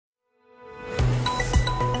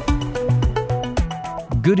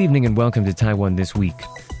Good evening and welcome to Taiwan This Week.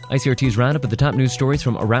 ICRT's roundup of the top news stories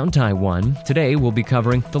from around Taiwan. Today we'll be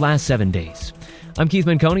covering the last 7 days. I'm Keith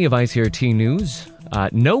Manconi of ICRT News.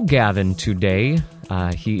 No Gavin today.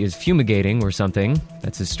 He is fumigating or something.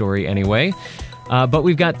 That's his story anyway. But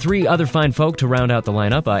we've got three other fine folk to round out the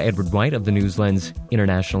lineup. Edward White of the Newslen's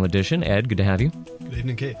International Edition. Ed, good to have you. Good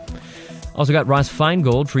evening, Keith. Also got Ross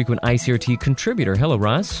Feingold, frequent ICRT contributor. Hello,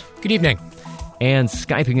 Ross. Good evening. And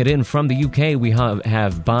Skyping it in from the UK, we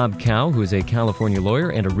have Bob Cow, who is a California lawyer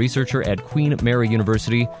and a researcher at Queen Mary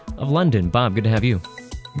University of London. Bob, good to have you.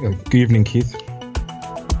 Good evening, Keith.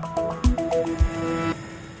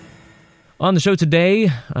 On the show today,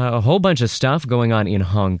 a whole bunch of stuff going on in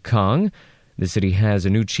Hong Kong. The city has a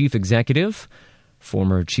new chief executive.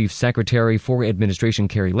 Former chief secretary for administration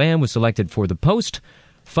Carrie Lam was selected for the post.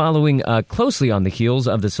 Following closely on the heels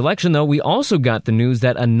of the selection, though, we also got the news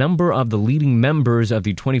that a number of the leading members of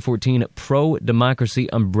the 2014 pro-democracy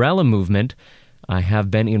umbrella movement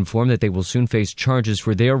have been informed that they will soon face charges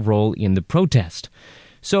for their role in the protest.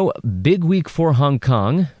 So, big week for Hong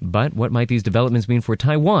Kong, but what might these developments mean for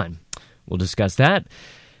Taiwan? We'll discuss that.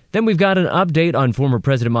 Then we've got an update on former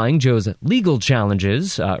President Ma Ying-jeou's legal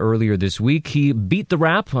challenges. Earlier this week, he beat the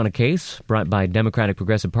rap on a case brought by Democratic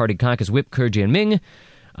Progressive Party caucus whip Ke Jianming.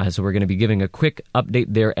 So we're going to be giving a quick update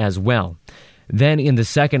there as well. Then in the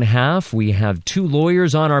second half, we have two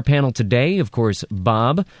lawyers on our panel today. Of course,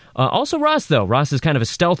 Bob. Also Ross, though. Ross is kind of a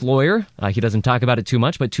stealth lawyer. He doesn't talk about it too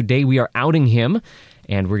much, but today we are outing him,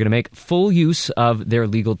 and we're going to make full use of their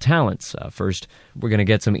legal talents. First, we're going to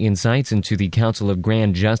get some insights into the Council of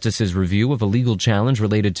Grand Justice's review of a legal challenge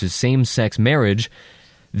related to same-sex marriage.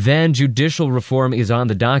 Then judicial reform is on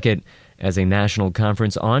the docket as a national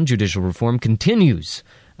conference on judicial reform continues.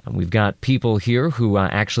 We've got people here who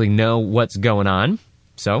actually know what's going on.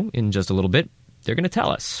 So, in just a little bit, they're going to tell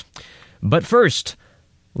us. But first,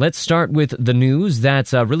 let's start with the news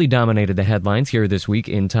that's really dominated the headlines here this week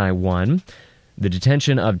in Taiwan. The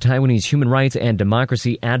detention of Taiwanese human rights and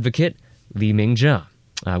democracy advocate Li Mingzhe,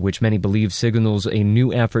 which many believe signals a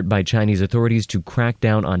new effort by Chinese authorities to crack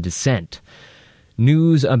down on dissent.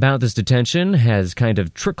 News about this detention has kind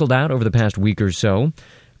of trickled out over the past week or so.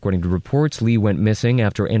 According to reports, Li went missing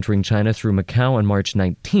after entering China through Macau on March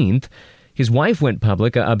 19th. His wife went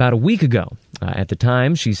public about a week ago. At the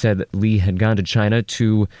time, she said that Li had gone to China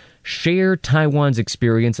to share Taiwan's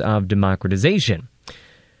experience of democratization.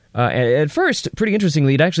 At first, pretty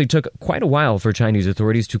interestingly, it actually took quite a while for Chinese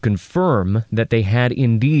authorities to confirm that they had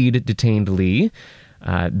indeed detained Li.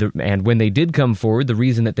 And when they did come forward, the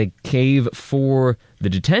reason that they gave for the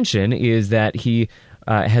detention is that he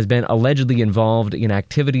has been allegedly involved in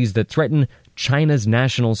activities that threaten China's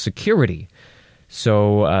national security.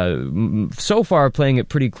 So far playing it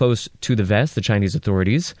pretty close to the vest, the Chinese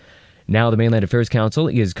authorities. Now the Mainland Affairs Council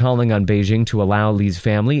is calling on Beijing to allow Li's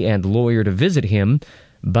family and lawyer to visit him,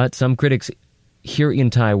 but some critics here in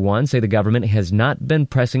Taiwan say the government has not been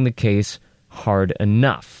pressing the case hard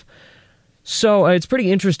enough. So it's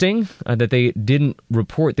pretty interesting that they didn't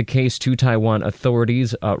report the case to Taiwan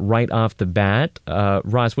authorities right off the bat.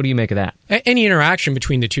 Ross, what do you make of that? Any interaction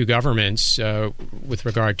between the two governments with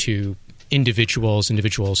regard to individuals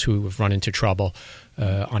who have run into trouble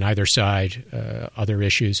on either side, other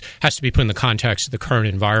issues, has to be put in the context of the current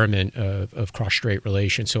environment of cross-strait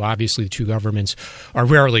relations. So obviously the two governments are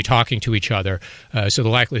rarely talking to each other. So the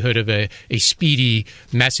likelihood of a speedy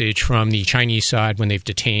message from the Chinese side when they've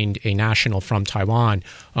detained a national from Taiwan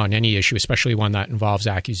on any issue, especially one that involves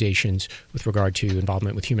accusations with regard to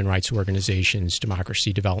involvement with human rights organizations,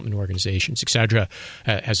 democracy development organizations, etc.,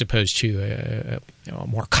 as opposed to a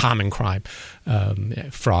more common crime,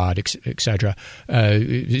 fraud, etc.,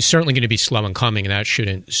 is certainly going to be slow in coming, and that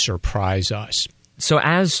shouldn't surprise us. So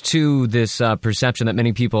as to this perception that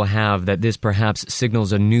many people have that this perhaps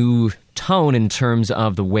signals a new tone in terms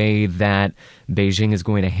of the way that Beijing is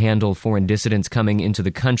going to handle foreign dissidents coming into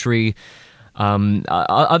the country,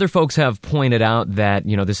 other folks have pointed out that,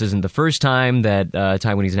 this isn't the first time that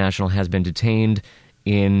Taiwanese national has been detained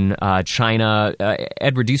in China.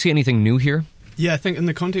 Edward, do you see anything new here? Yeah, I think in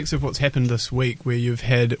the context of what's happened this week, where you've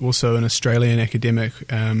had also an Australian academic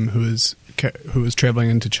who was travelling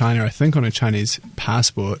into China, I think on a Chinese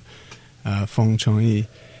passport, Feng Chongyi,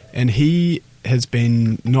 and he has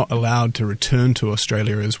been not allowed to return to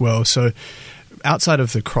Australia as well. So outside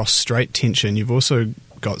of the cross-strait tension, you've also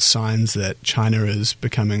got signs that China is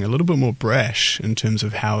becoming a little bit more brash in terms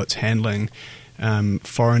of how it's handling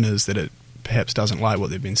foreigners that it perhaps doesn't like what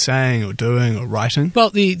they've been saying or doing or writing? Well,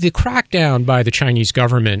 the crackdown by the Chinese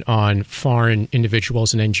government on foreign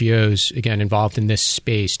individuals and NGOs, again, involved in this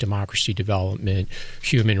space, democracy development,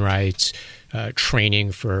 human rights,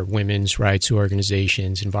 training for women's rights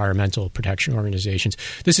organizations, environmental protection organizations.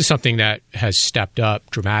 This is something that has stepped up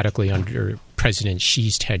dramatically under President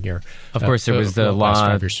Xi's tenure. Of course, there was the law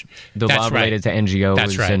related to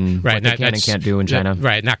NGOs and what they can and can't do in China.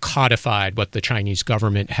 Right, and that codified what the Chinese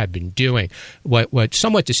government had been doing. What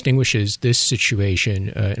somewhat distinguishes this situation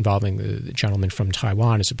involving the gentleman from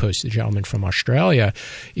Taiwan as opposed to the gentleman from Australia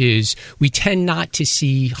is we tend not to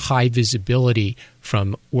see high visibility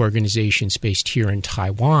from organizations based here in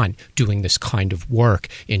Taiwan doing this kind of work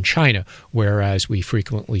in China, whereas we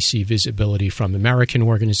frequently see visibility from American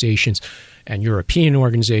organizations and European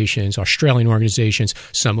organizations, Australian organizations,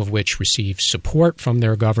 some of which receive support from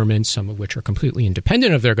their governments, some of which are completely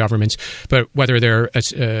independent of their governments, but whether they're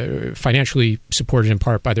financially supported in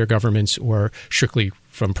part by their governments or strictly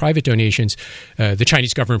from private donations, the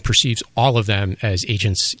Chinese government perceives all of them as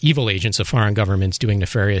agents, evil agents of foreign governments doing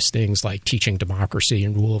nefarious things like teaching democracy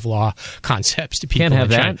and rule of law concepts to people. Can't have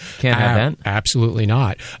that. Can't have that. Absolutely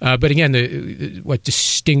not. But again, what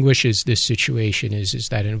distinguishes this situation is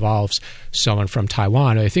that it involves someone from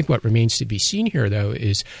Taiwan. I think what remains to be seen here, though,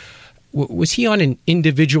 is was he on an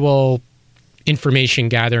individual information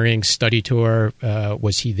gathering study tour?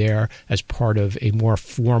 Was he there as part of a more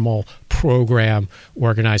formal program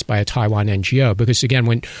organized by a Taiwan NGO? Because again,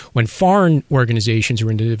 when foreign organizations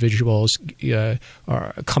or individuals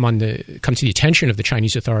come to the attention of the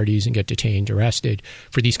Chinese authorities and get detained, arrested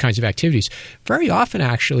for these kinds of activities, very often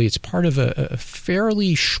actually it's part of a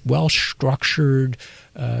fairly well-structured,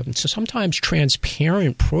 so sometimes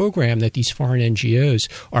transparent program that these foreign NGOs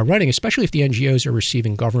are running, especially if the NGOs are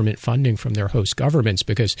receiving government funding from their host governments,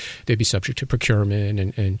 because they'd be subject to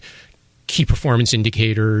procurement and key performance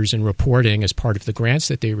indicators and reporting as part of the grants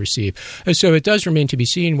that they receive. So it does remain to be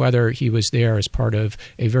seen whether he was there as part of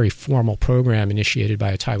a very formal program initiated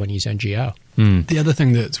by a Taiwanese NGO. The other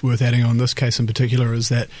thing that's worth adding on this case in particular is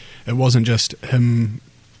that it wasn't just him,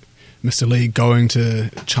 Mr. Lee, going to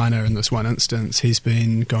China in this one instance. He's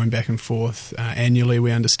been going back and forth annually,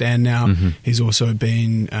 we understand now. Mm-hmm. He's also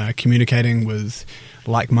been communicating with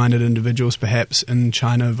like-minded individuals perhaps in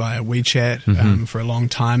China via WeChat for a long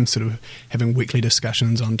time, sort of having weekly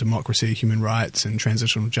discussions on democracy, human rights and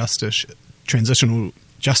transitional justice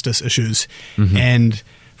issues. Mm-hmm. And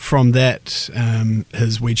from that,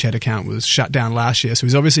 his WeChat account was shut down last year. So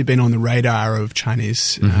he's obviously been on the radar of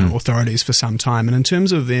Chinese authorities for some time. And in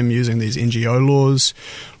terms of them using these NGO laws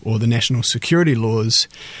or the national security laws,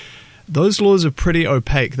 those laws are pretty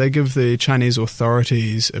opaque. They give the Chinese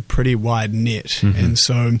authorities a pretty wide net. Mm-hmm. And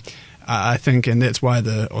so I think, and that's why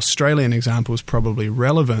the Australian example is probably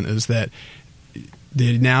relevant, is that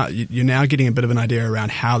you're now getting a bit of an idea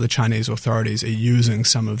around how the Chinese authorities are using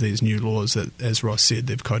some of these new laws that, as Ross said,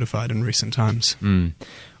 they've codified in recent times.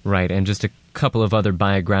 Right, and just a couple of other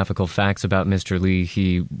biographical facts about Mr. Lee.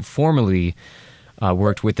 He formerly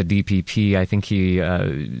worked with the DPP. I think he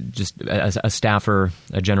just as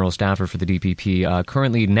a general staffer for the DPP.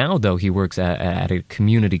 Currently now, though, he works at a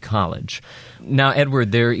community college. Now,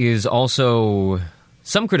 Edward, there is also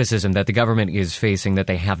some criticism that the government is facing that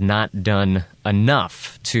they have not done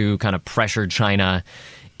enough to kind of pressure China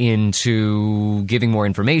into giving more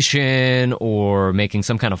information or making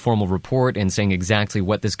some kind of formal report and saying exactly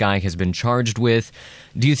what this guy has been charged with.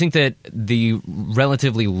 Do you think that the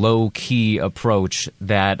relatively low-key approach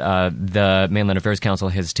that the Mainland Affairs Council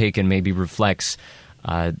has taken maybe reflects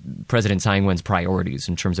President Tsai Ing-wen's priorities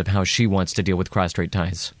in terms of how she wants to deal with cross-strait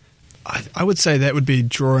ties? I would say that would be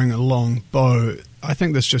drawing a long bow. I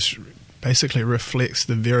think this just basically reflects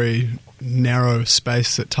the very narrow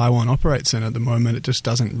space that Taiwan operates in at the moment. It just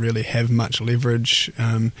doesn't really have much leverage.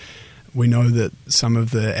 We know that some of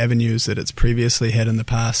the avenues that it's previously had in the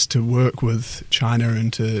past to work with China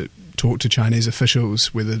and to talk to Chinese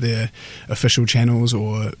officials, whether they're official channels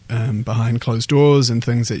or behind closed doors and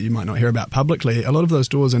things that you might not hear about publicly, a lot of those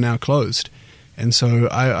doors are now closed. And so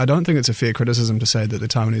I don't think it's a fair criticism to say that the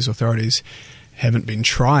Taiwanese authorities haven't been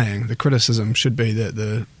trying. The criticism should be that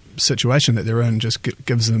the situation that they're in just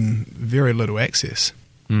gives them very little access.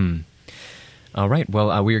 All right.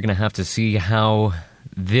 Well, we are going to have to see how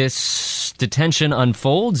this detention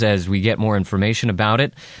unfolds as we get more information about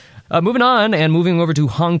it. Moving on and moving over to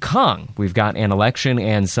Hong Kong, we've got an election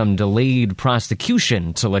and some delayed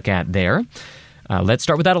prosecution to look at there. Let's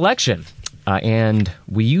start with that election. And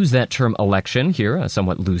we use that term election here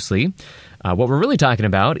somewhat loosely. What we're really talking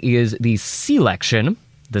about is the selection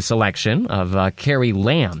of Carrie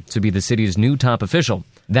Lam to be the city's new top official.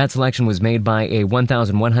 That selection was made by a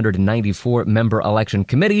 1,194-member election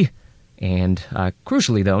committee, and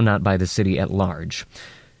crucially, though, not by the city at large.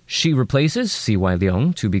 She replaces C.Y.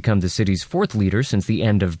 Leung to become the city's fourth leader since the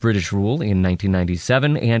end of British rule in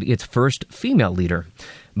 1997 and its first female leader.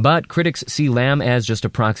 But critics see Lam as just a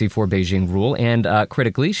proxy for Beijing rule, and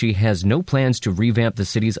critically, she has no plans to revamp the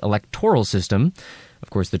city's electoral system. Of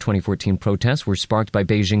course, the 2014 protests were sparked by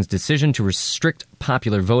Beijing's decision to restrict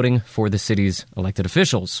popular voting for the city's elected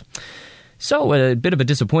officials. So, a bit of a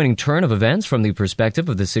disappointing turn of events from the perspective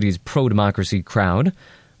of the city's pro-democracy crowd.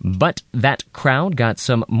 But that crowd got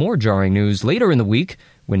some more jarring news later in the week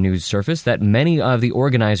when news surfaced that many of the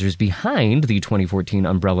organizers behind the 2014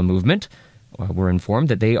 Umbrella Movement were informed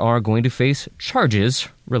that they are going to face charges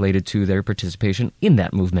related to their participation in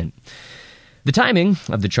that movement. The timing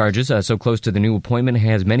of the charges so close to the new appointment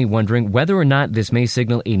has many wondering whether or not this may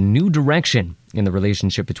signal a new direction in the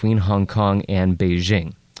relationship between Hong Kong and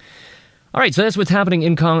Beijing. All right, so that's what's happening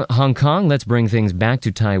in Hong Kong. Let's bring things back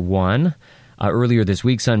to Taiwan. Earlier this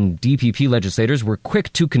week, some DPP legislators were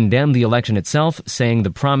quick to condemn the election itself, saying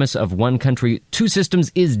the promise of one country, two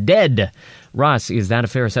systems is dead. Ross, is that a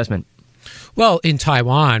fair assessment? Well, in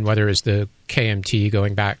Taiwan, whether it's the KMT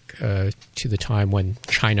going back to the time when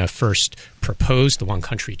China first proposed the one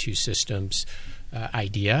country, two systems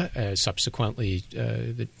idea, subsequently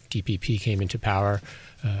the DPP came into power,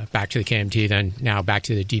 back to the KMT, then now back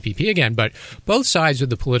to the DPP again. But both sides of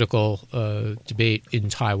the political debate in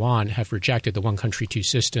Taiwan have rejected the one country, two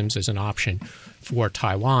systems as an option for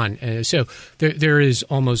Taiwan. So there is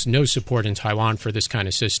almost no support in Taiwan for this kind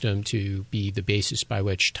of system to be the basis by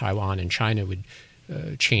which Taiwan and China would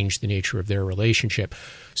change the nature of their relationship.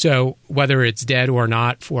 So whether it's dead or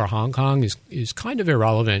not for Hong Kong is kind of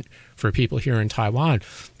irrelevant for people here in Taiwan.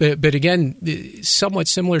 But again, somewhat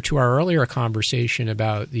similar to our earlier conversation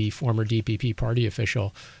about the former DPP party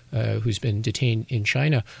official who's been detained in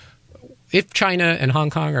China. If China and Hong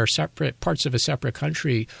Kong are separate parts of a separate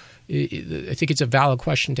country, I think it's a valid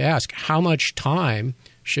question to ask. How much time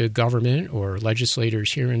should government or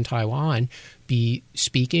legislators here in Taiwan be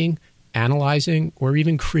speaking, analyzing, or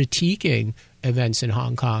even critiquing events in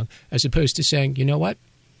Hong Kong, as opposed to saying, you know what,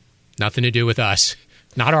 nothing to do with us,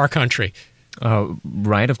 not our country.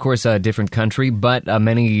 Right, of course, a different country, but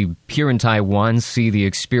many here in Taiwan see the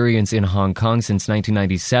experience in Hong Kong since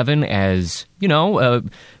 1997 as, a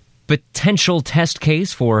potential test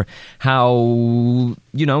case for how,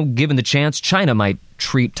 given the chance, China might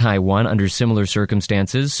treat Taiwan under similar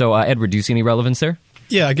circumstances. So, Edward, do you see any relevance there?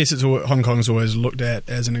 Yeah, I guess Hong Kong's always looked at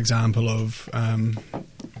as an example of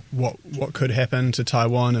what could happen to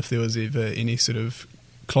Taiwan if there was ever any sort of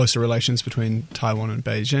closer relations between Taiwan and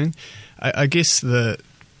Beijing. I guess the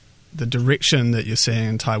direction that you're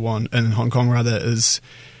seeing in Hong Kong rather, is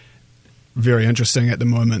very interesting at the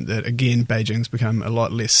moment. That again, Beijing's become a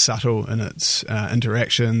lot less subtle in its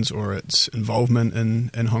interactions or its involvement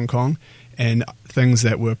in Hong Kong, and things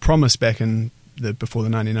that were promised back in before the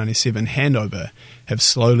 1997 handover have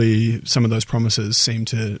slowly, some of those promises seem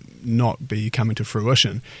to not be coming to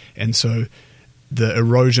fruition. And so the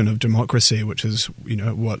erosion of democracy, which is,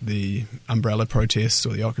 what the umbrella protests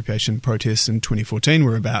or the occupation protests in 2014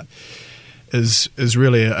 were about, is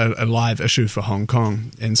really a live issue for Hong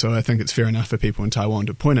Kong. And so I think it's fair enough for people in Taiwan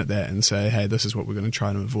to point at that and say, hey, this is what we're going to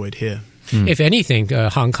try to avoid here. If anything,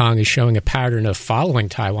 Hong Kong is showing a pattern of following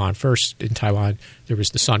Taiwan. First, in Taiwan, there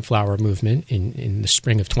was the Sunflower Movement in the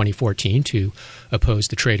spring of 2014 to oppose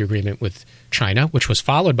the trade agreement with China, which was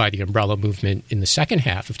followed by the Umbrella Movement in the second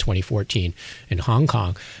half of 2014 in Hong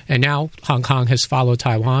Kong. And now Hong Kong has followed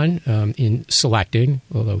Taiwan in selecting,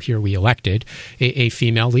 although here we elected, a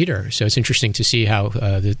female leader. So it's interesting to see how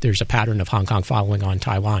there's a pattern of Hong Kong following on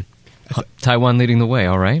Taiwan. Taiwan leading the way,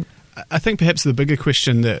 all right? I think perhaps the bigger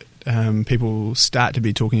question that people start to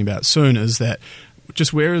be talking about soon is that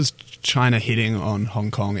just where is China heading on Hong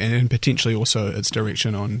Kong, and potentially also its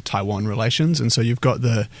direction on Taiwan relations. And so you've got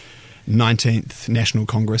the 19th National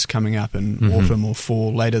Congress coming up in autumn or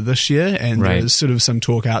fall later this year, and there's sort of some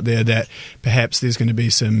talk out there that perhaps there's going to be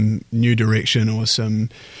some new direction or some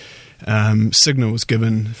signals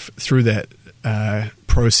given through that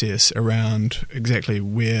process around exactly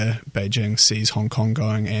where Beijing sees Hong Kong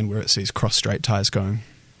going and where it sees cross-strait ties going.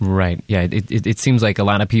 Right. Yeah. It seems like a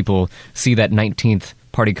lot of people see that 19th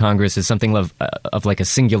Party Congress as something of like a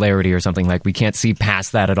singularity or something, like we can't see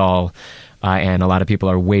past that at all. And a lot of people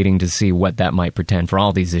are waiting to see what that might portend for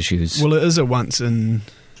all these issues. Well, it is a once in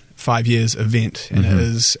 5 years event, and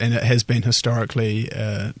it has been historically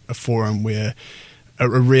a forum where a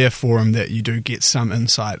rare forum that you do get some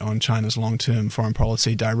insight on China's long-term foreign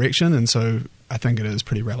policy direction, and so I think it is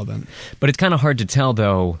pretty relevant. But it's kind of hard to tell,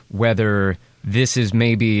 though, whether this is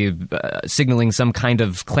maybe signaling some kind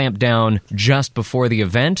of clampdown just before the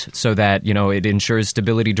event so that, it ensures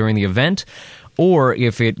stability during the event, or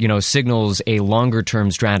if it, signals a longer-term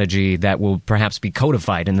strategy that will perhaps be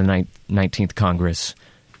codified in the 19th Congress.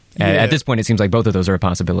 Yeah. At this point, it seems like both of those are a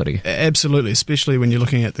possibility. Absolutely, especially when you're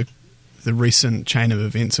looking at the recent chain of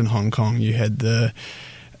events in Hong Kong. You had the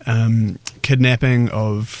kidnapping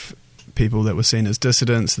of people that were seen as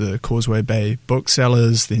dissidents, the Causeway Bay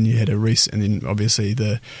booksellers. Then you had and then obviously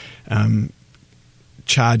the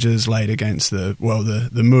charges laid against the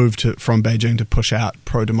move from Beijing to push out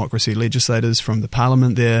pro-democracy legislators from the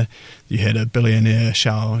parliament there. You had a billionaire,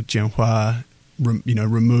 Xiao Jianhua,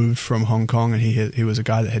 removed from Hong Kong, and he was a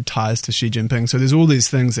guy that had ties to Xi Jinping. So there's all these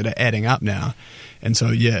things that are adding up now, and so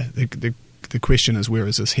the question is, where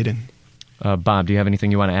is this heading? Bob, do you have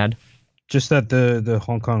anything you want to add? Just that the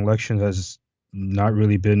Hong Kong election has not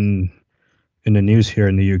really been in the news here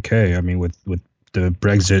in the UK. I mean, with the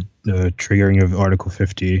Brexit triggering of Article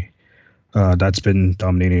 50, that's been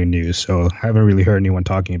dominating the news. So I haven't really heard anyone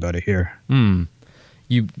talking about it here.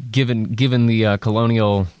 Given the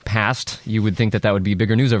colonial past, you would think that would be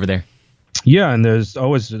bigger news over there. Yeah, and there's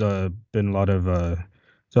always been a lot of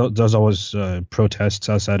there's always protests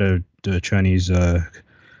outside of the Chinese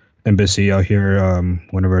embassy out here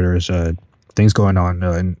whenever there's things going on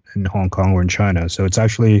in Hong Kong or in China. So it's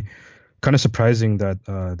actually kind of surprising that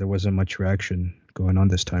there wasn't much reaction going on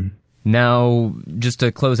this time. Now, just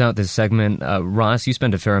to close out this segment, Ross, you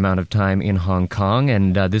spent a fair amount of time in Hong Kong,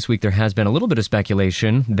 and this week there has been a little bit of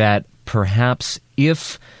speculation that perhaps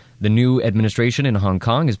if the new administration in Hong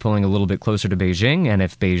Kong is pulling a little bit closer to Beijing, and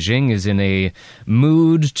if Beijing is in a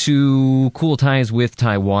mood to cool ties with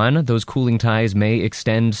Taiwan, those cooling ties may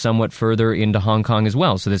extend somewhat further into Hong Kong as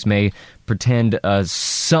well. So this may this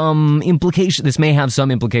may have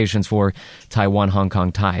some implications for Taiwan-Hong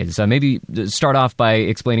Kong ties. Maybe start off by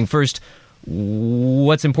explaining first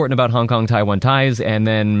what's important about Hong Kong-Taiwan ties, and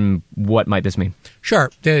then what might this mean? Sure.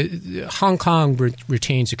 Hong Kong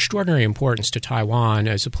retains extraordinary importance to Taiwan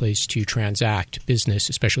as a place to transact business,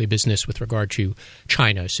 especially business with regard to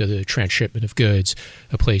China. So the transshipment of goods,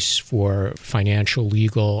 a place for financial,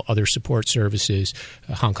 legal, other support services.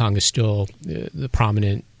 Hong Kong is still the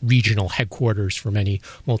prominent regional headquarters for many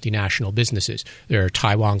multinational businesses. There are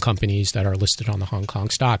Taiwan companies that are listed on the Hong Kong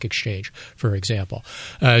Stock Exchange, for example.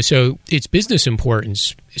 So its business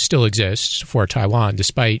importance still exists for Taiwan,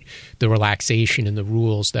 despite the relaxation in the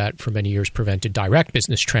rules that for many years prevented direct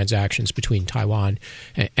business transactions between Taiwan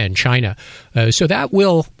and China. So that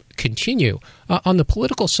will continue. On the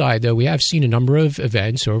political side, though, we have seen a number of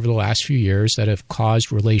events over the last few years that have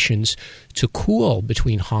caused relations to cool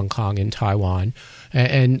between Hong Kong and Taiwan.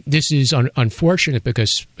 And this is unfortunate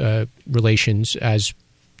because relations, as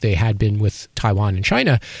they had been with Taiwan and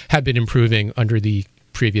China, have been improving under the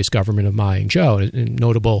previous government of Ma Ying-jeou. A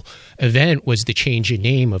notable event was the change in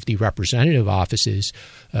name of the representative offices,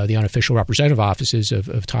 the unofficial representative offices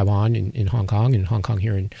of Taiwan in Hong Kong, and Hong Kong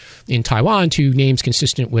here in Taiwan, to names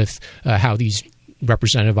consistent with how these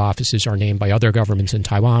representative offices are named by other governments in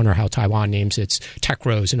Taiwan, or how Taiwan names its tech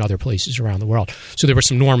rows in other places around the world. So there was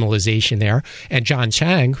some normalization there. And John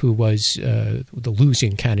Tsang, who was the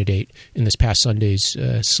losing candidate in this past Sunday's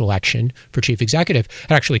selection for chief executive,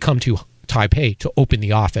 had actually come to Taipei to open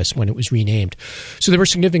the office when it was renamed. So there were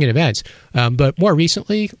significant events. But more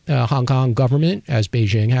recently, Hong Kong government, as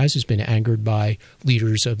Beijing has been angered by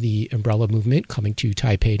leaders of the umbrella movement coming to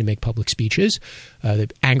Taipei to make public speeches. They're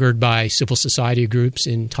angered by civil society groups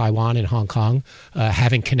in Taiwan and Hong Kong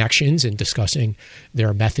having connections and discussing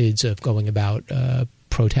their methods of going about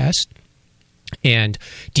protest. And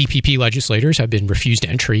DPP legislators have been refused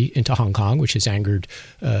entry into Hong Kong, which has angered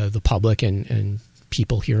the public and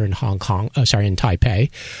people here in in Taipei.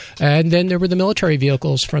 And then there were the military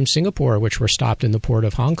vehicles from Singapore, which were stopped in the port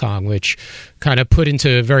of Hong Kong, which kind of put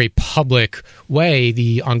into a very public way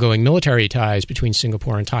the ongoing military ties between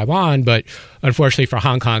Singapore and Taiwan. But unfortunately for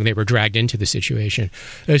Hong Kong, they were dragged into the situation.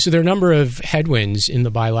 So there are a number of headwinds in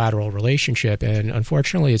the bilateral relationship, and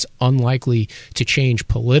unfortunately it's unlikely to change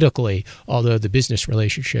politically, although the business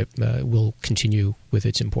relationship will continue with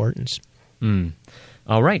its importance.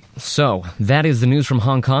 All right, so that is the news from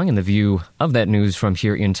Hong Kong and the view of that news from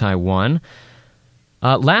here in Taiwan.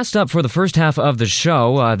 Last up for the first half of the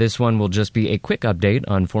show, this one will just be a quick update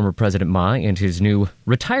on former President Ma and his new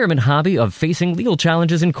retirement hobby of facing legal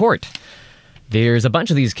challenges in court. There's a bunch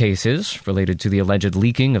of these cases related to the alleged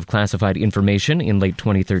leaking of classified information in late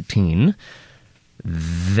 2013.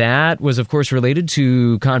 That was, of course, related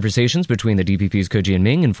to conversations between the DPP's Ko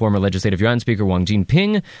Jian-ming and former Legislative Yuan Speaker Wang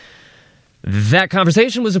Jinping. That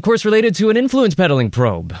conversation was, of course, related to an influence peddling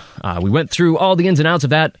probe. We went through all the ins and outs of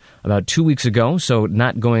that about 2 weeks ago, so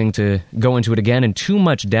not going to go into it again in too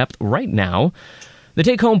much depth right now. The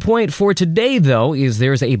take-home point for today, though, is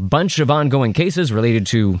there's a bunch of ongoing cases related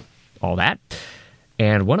to all that,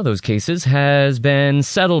 and one of those cases has been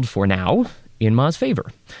settled for now in Ma's favor.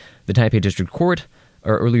 The Taipei District Court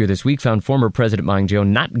earlier this week found former President Ma Ying-jeou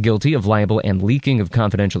not guilty of libel and leaking of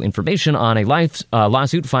confidential information on a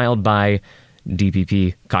lawsuit filed by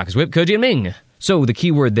DPP caucus whip Ko Jian-ming. So the key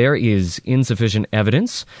word there is insufficient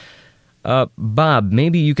evidence. Bob,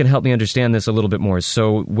 maybe you can help me understand this a little bit more.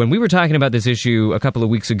 So when we were talking about this issue a couple of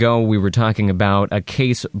weeks ago, we were talking about a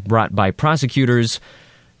case brought by prosecutors.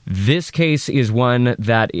 This case is one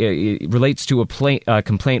that relates to a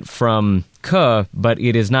complaint from Ke, but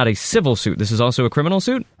it is not a civil suit. This is also a criminal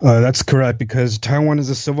suit? That's correct, because Taiwan is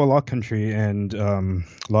a civil law country, and a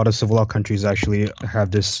lot of civil law countries actually have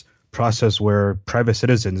this process where private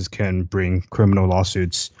citizens can bring criminal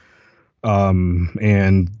lawsuits,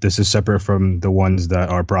 and this is separate from the ones that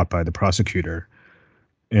are brought by the prosecutor.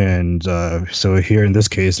 And so here in this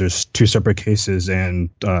case, there's two separate cases, and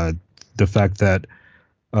the fact that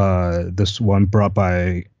this one brought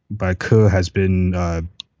by Ke has been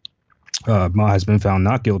Ma has been found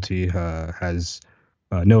not guilty has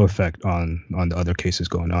no effect on the other cases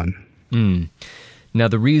going on. Now,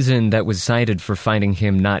 the reason that was cited for finding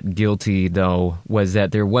him not guilty, though, was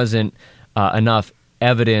that there wasn't enough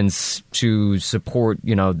evidence to support,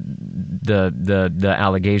 the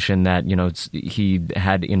allegation that, he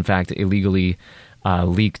had in fact illegally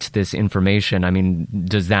leaked this information. I mean,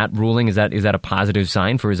 does that ruling, is that a positive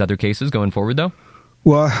sign for his other cases going forward, though?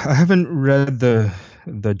 Well, I haven't read the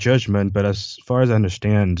judgment, but as far as I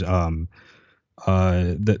understand,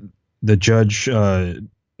 the judge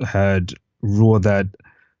had ruled that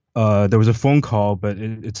there was a phone call, but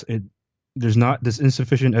there's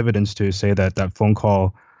insufficient evidence to say that phone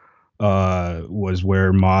call was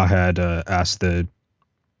where Ma had asked the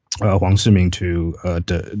Huang Shiming to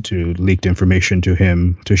leak information to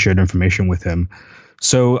him, to share the information with him.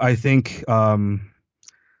 So I think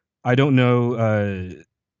I don't know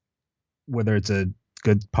whether it's a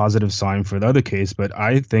good positive sign for the other case, but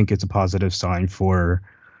I think it's a positive sign for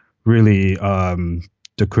really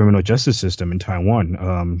the criminal justice system in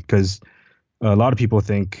Taiwan, because a lot of people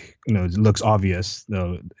think, it looks obvious,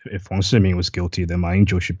 though, if Huang Shiming was guilty, then Ma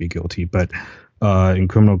Ying-jeou should be guilty. But in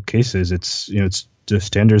criminal cases, it's the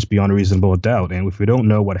standards beyond a reasonable doubt. And if we don't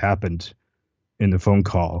know what happened in the phone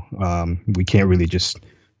call, we can't really just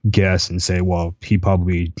guess and say, well, he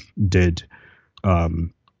probably did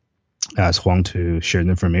ask Huang to share the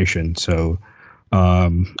information. So,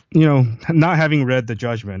 not having read the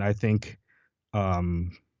judgment, I think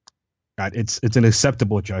it's an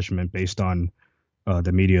acceptable judgment based on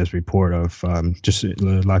the media's report of just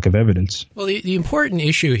lack of evidence. Well, the important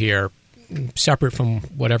issue here, separate from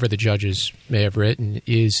whatever the judges may have written,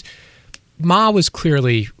 is Ma was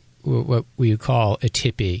clearly what we would call a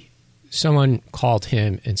tippy. Someone called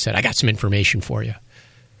him and said, I got some information for you.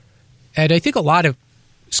 And I think a lot of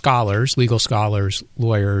scholars, legal scholars,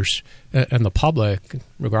 lawyers, and the public,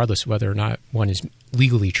 regardless of whether or not one is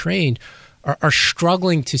legally trained, are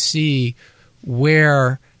struggling to see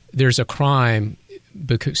where there's a crime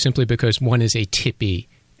simply because one is a tippy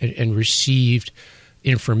and received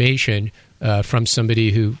information from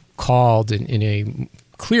somebody who called in a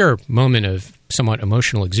clear moment of somewhat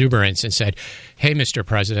emotional exuberance and said, hey, Mr.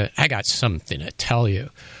 President, I got something to tell you.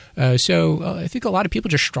 So I think a lot of people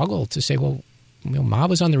just struggle to say, well, Ma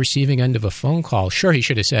was on the receiving end of a phone call. Sure, he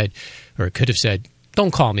should have said, or could have said,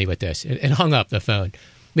 don't call me with this, and hung up the phone.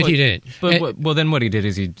 But he didn't. Well, then what he did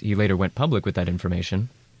is he later went public with that information.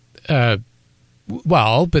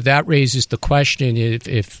 Well, but that raises the question,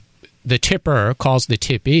 if the tipper calls the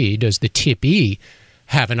tippee, does the tippee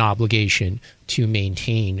have an obligation to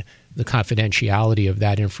maintain the confidentiality of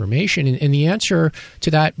that information? And the answer to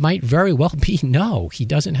that might very well be no. He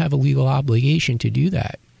doesn't have a legal obligation to do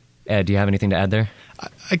that. Ed, do you have anything to add there?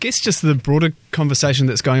 I guess just the broader conversation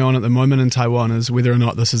that's going on at the moment in Taiwan is whether or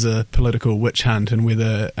not this is a political witch hunt, and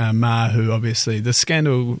whether Ma, who obviously the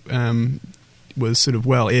scandal was sort of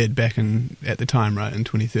well aired back at the time, right, in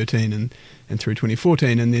 2013 and through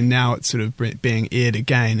 2014, and then now it's sort of being aired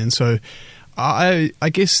again. And so I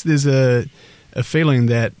guess there's a feeling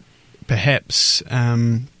that perhaps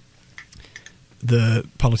the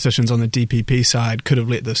politicians on the DPP side could have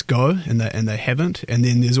let this go, and they haven't. And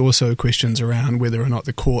then there's also questions around whether or not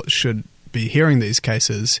the court should be hearing these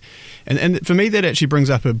cases. And for me, that actually brings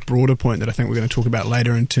up a broader point that I think we're going to talk about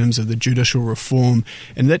later in terms of the judicial reform.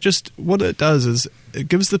 And that just, what it does is it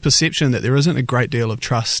gives the perception that there isn't a great deal of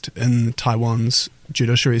trust in Taiwan's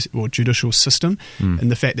judiciary or judicial system, and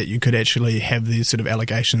the fact that you could actually have these sort of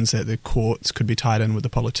allegations that the courts could be tied in with the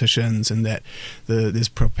politicians, and that there's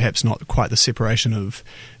perhaps not quite the separation of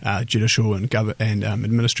judicial and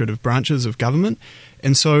administrative branches of government.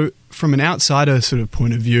 And so from an outsider sort of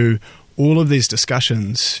point of view, all of these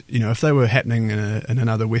discussions, if they were happening in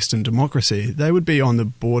another Western democracy, they would be on the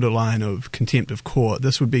borderline of contempt of court.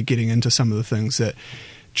 This would be getting into some of the things that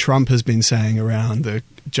Trump has been saying around the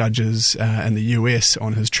judges in the US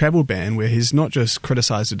on his travel ban, where he's not just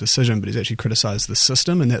criticised a decision, but he's actually criticised the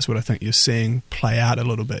system, and that's what I think you're seeing play out a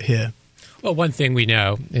little bit here. Well, one thing we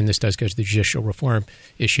know, and this does go to the judicial reform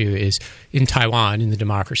issue, is in Taiwan, in the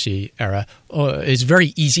democracy era, it's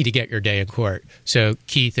very easy to get your day in court. So,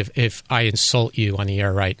 Keith, if I insult you on the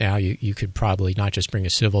air right now, you could probably not just bring a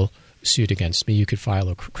civil suit against me, you could file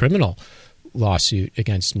a criminal lawsuit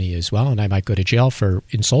against me as well, and I might go to jail for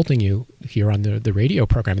insulting you here on the radio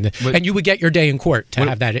program, and you would get your day in court to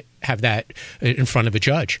have that in front of a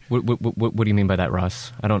judge. What do you mean by that,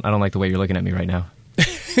 Ross? I don't like the way you're looking at me right now.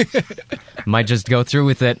 Might just go through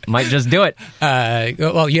with it. Might just do it.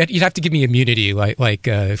 Well, you'd have to give me immunity, like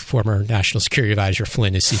former National Security Advisor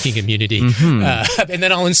Flynn is seeking immunity, and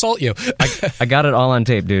then I'll insult you. I got it all on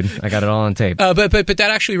tape, dude. I got it all on tape. But that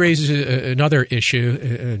actually raises another issue,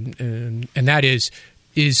 and that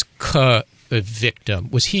is Ke a victim?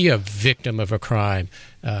 Was he a victim of a crime?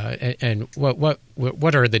 And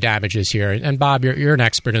what are the damages here? And Bob, you're an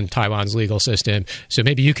expert in Taiwan's legal system, so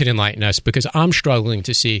maybe you can enlighten us, because I'm struggling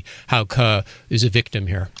to see how Ke is a victim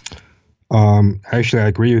here. Actually, I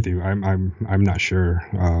agree with you. I'm not sure.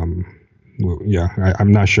 I'm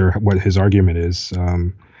not sure what his argument is.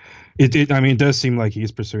 It does seem like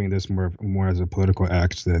he's pursuing this more as a political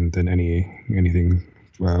act than anything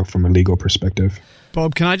from a legal perspective.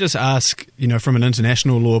 Bob, can I just ask, from an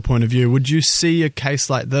international law point of view, would you see a case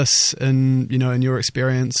like this in your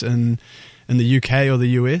experience in the UK or the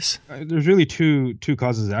US? There's really two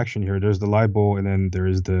causes of action here. There's the libel, and then there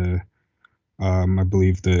is the, I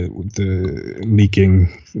believe the leaking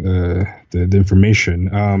the information.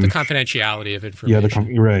 The confidentiality of information.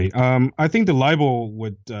 Yeah, right. I think the libel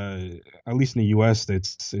would, at least in the US,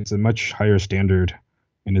 it's a much higher standard,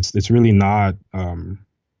 and it's really not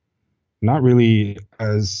really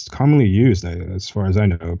as commonly used as far as I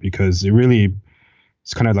know, because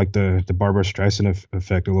it's kind of like the Barbara Streisand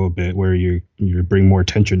effect a little bit, where you bring more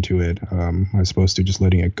attention to it as opposed to just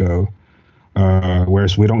letting it go.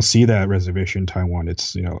 Whereas we don't see that reservation in Taiwan.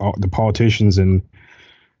 It's all the politicians and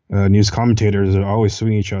news commentators are always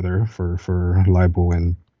suing each other for libel,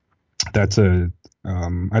 and that's I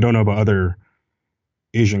don't know about other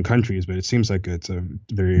Asian countries, but it seems like it's a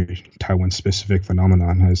very Taiwan-specific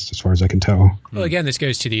phenomenon, as far as I can tell. Well, again, this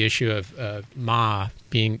goes to the issue of Ma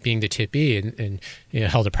being the tippee, and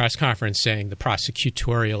held a press conference saying the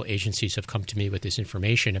prosecutorial agencies have come to me with this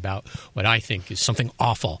information about what I think is something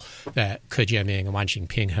awful that Ke Jianming and Wang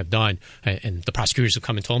Jinping have done, and the prosecutors have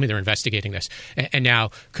come and told me they're investigating this. And now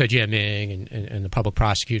Ke Jianming and the public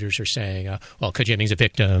prosecutors are saying, well, Ke Jianming's a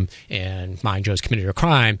victim, and Ma Ying-jeou's committed a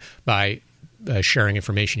crime by sharing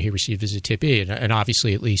information he received as a tippee. And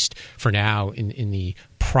obviously, at least for now, in the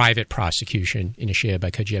private prosecution initiated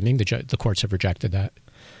by Ke Jianming, the courts have rejected that.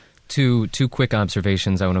 Two quick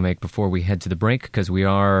observations I want to make before we head to the break, because we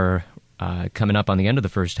are coming up on the end of the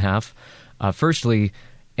first half. Firstly,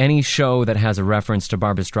 any show that has a reference to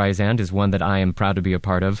Barbra Streisand is one that I am proud to be a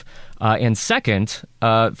part of. And second,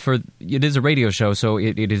 it is a radio show, so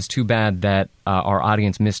it is too bad that our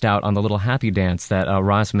audience missed out on the little happy dance that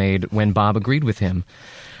Ross made when Bob agreed with him.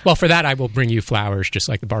 Well, for that, I will bring you flowers, just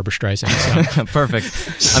like the Barbra Streisand song.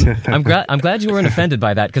 Perfect. I'm glad you weren't offended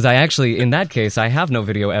by that, because I actually, in that case, I have no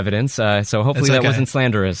video evidence, so hopefully that wasn't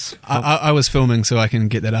slanderous. I was filming, so I can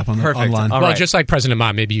get that up online. All well, right. Just like President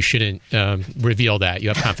Ma, maybe you shouldn't reveal that. You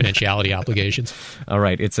have confidentiality obligations. All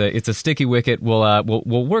right, it's a sticky wicket.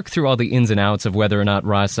 We'll work through all the ins and outs of whether or not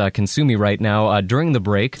Ross can sue me right now during the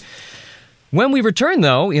break. When we return,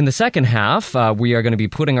 though, in the second half, we are going to be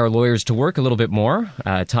putting our lawyers to work a little bit more,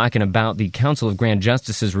 talking about the Council of Grand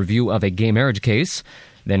Justice's review of a gay marriage case.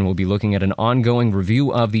 Then we'll be looking at an ongoing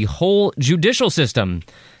review of the whole judicial system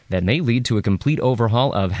that may lead to a complete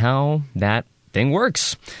overhaul of how that thing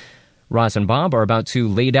works. Ross and Bob are about to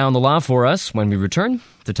lay down the law for us when we return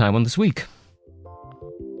to Taiwan This Week.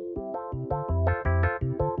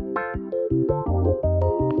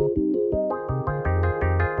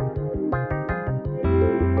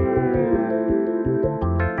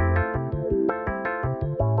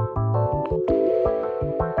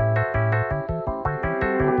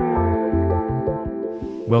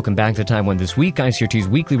 Welcome back to Taiwan This Week, ICRT's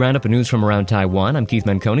weekly roundup of news from around Taiwan. I'm Keith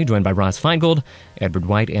Manconi, joined by Ross Feingold, Edward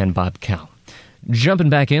White, and Bob Cow. Jumping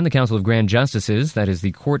back in, the Council of Grand Justices, that is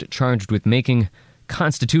the court charged with making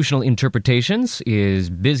constitutional interpretations, is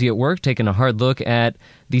busy at work taking a hard look at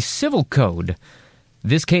the Civil Code.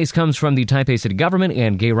 This case comes from the Taipei city government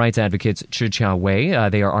and gay rights advocates Chi Chao-wei.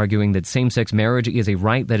 They are arguing that same-sex marriage is a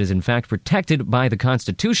right that is in fact protected by the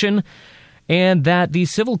Constitution, and that the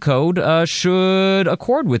Civil Code should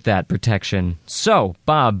accord with that protection. So,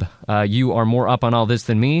 Bob, you are more up on all this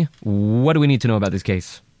than me. What do we need to know about this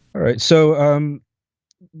case? All right, so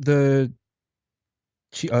the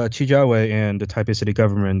Chi Chao-wei and the Taipei city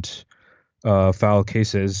government filed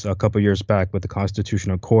cases a couple years back with the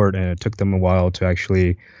Constitutional Court, and it took them a while to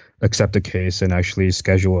actually accept the case and actually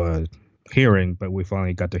schedule a hearing, but we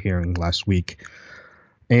finally got the hearing last week.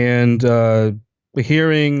 And the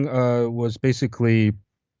hearing was basically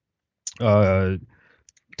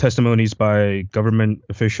testimonies by government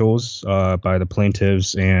officials, by the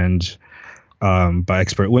plaintiffs, and by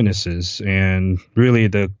expert witnesses. And really,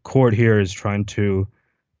 the court here is trying to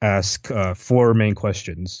ask four main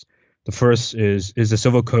questions. The first is the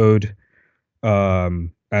Civil Code,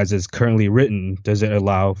 as is currently written, does it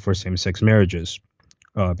allow for same-sex marriages?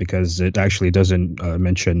 Because it actually doesn't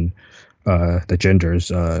mention the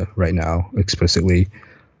genders right now explicitly.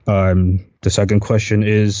 The second question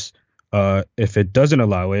is, if it doesn't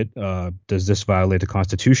allow it, does this violate the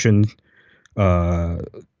Constitution, the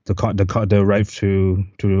right to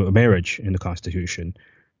a marriage in the Constitution?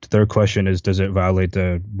 The third question is, does it violate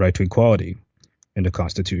the right to equality in the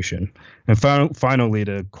Constitution? And finally,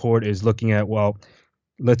 the court is looking at, well,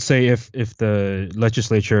 let's say if the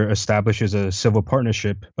legislature establishes a civil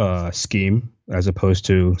partnership scheme as opposed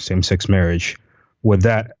to same-sex marriage, would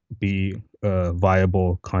that be a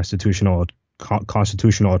viable constitutional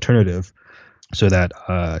alternative so that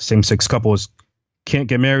same-sex couples can't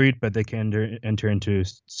get married, but they can enter into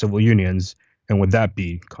civil unions, and would that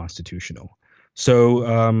be constitutional?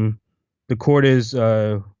 So the court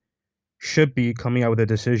should be coming out with a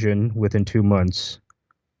decision within 2 months,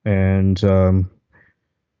 and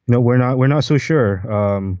we're not so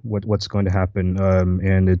sure what's going to happen,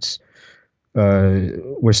 and it's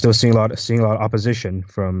we're still seeing a lot of opposition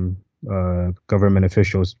from government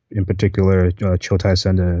officials, in particular Chiu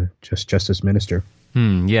Tai-san, the Justice Minister.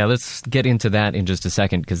 Yeah, let's get into that in just a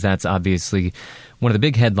second, because that's obviously one of the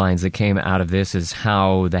big headlines that came out of this, is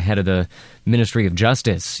how the head of the Ministry of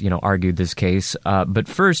Justice, argued this case. But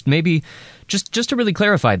first, maybe just to really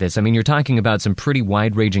clarify this, I mean, you're talking about some pretty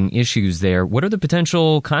wide-ranging issues there. What are the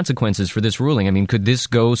potential consequences for this ruling? I mean, could this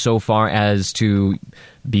go so far as to,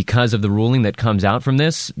 because of the ruling that comes out from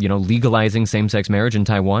this, legalizing same-sex marriage in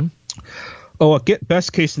Taiwan? Oh,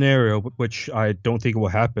 best case scenario, which I don't think will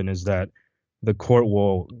happen, is that the court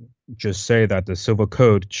will just say that the Civil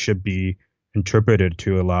Code should be interpreted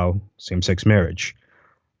to allow same-sex marriage.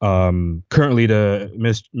 Currently,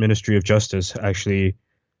 the Ministry of Justice actually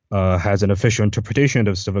has an official interpretation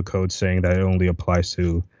of the Civil Code saying that it only applies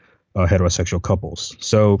to heterosexual couples.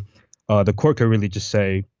 So the court could really just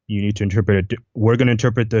say, you need to interpret it. We're going to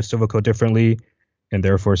interpret the Civil Code differently, and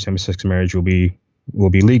therefore same-sex marriage will be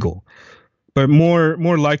legal. But more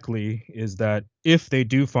likely is that if they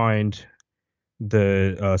do find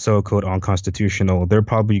the Civil Code unconstitutional, they're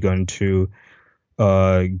probably going to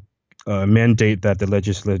mandate that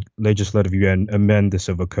the legislative yuan amend the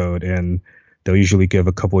Civil Code, and they'll usually give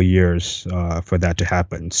a couple of years for that to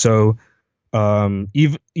happen. So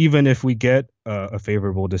even if we get a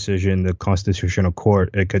favorable decision, the Constitutional Court,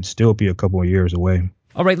 it could still be a couple of years away.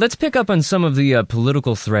 All right, let's pick up on some of the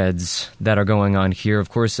political threads that are going on here. Of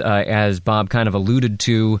course, as Bob kind of alluded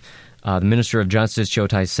to, the Minister of Justice, Chiu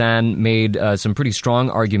Tai-san, made some pretty strong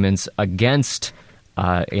arguments against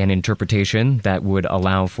an interpretation that would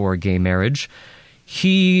allow for gay marriage.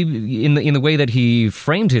 He, in the way that he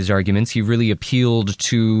framed his arguments, he really appealed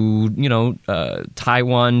to,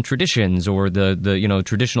 Taiwan traditions, or the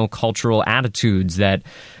traditional cultural attitudes that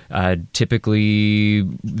typically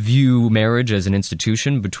view marriage as an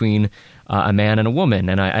institution between a man and a woman.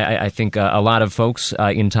 And I think a lot of folks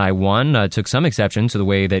in Taiwan took some exception to the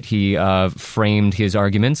way that he framed his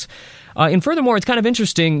arguments. And furthermore, it's kind of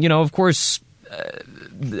interesting, of course,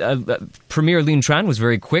 Premier Lin Chuan was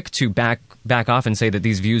very quick to back off and say that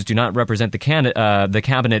these views do not represent the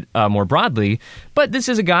cabinet more broadly. But this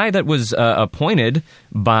is a guy that was appointed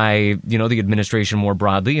by the administration more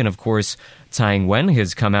broadly, and of course Tsai Ing-wen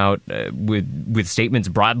has come out with statements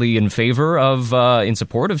broadly in favor of in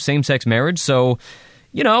support of same-sex marriage. So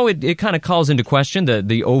it kind of calls into question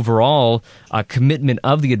the overall commitment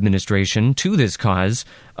of the administration to this cause.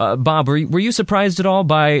 Bob, were you surprised at all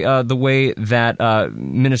by the way that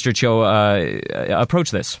Minister Chiu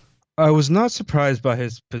approached this? I was not surprised by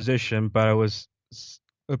his position, but I was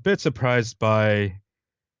a bit surprised by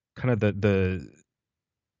kind of the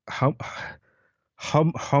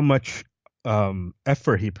how much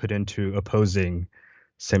effort he put into opposing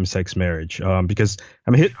same-sex marriage, because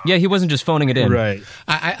he wasn't just phoning it in, right?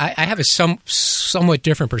 I have a somewhat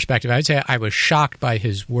different perspective. I would say I was shocked by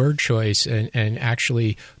his word choice and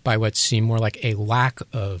actually by what seemed more like a lack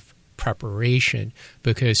of preparation,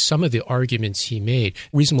 because some of the arguments he made,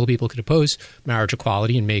 reasonable people could oppose marriage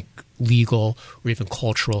equality and make legal or even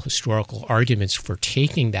cultural, historical arguments for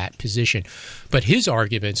taking that position. But his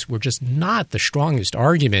arguments were just not the strongest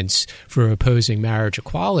arguments for opposing marriage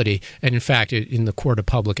equality. And in fact, in the court of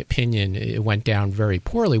public opinion, it went down very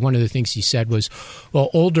poorly. One of the things he said was, well,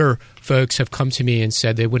 older folks have come to me and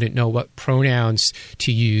said they wouldn't know what pronouns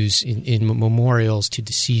to use in memorials to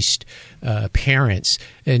deceased parents.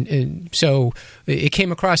 And so it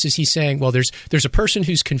came across as he's saying, well, there's a person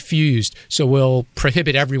who's confused, so we'll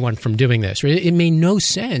prohibit everyone from doing this. It made no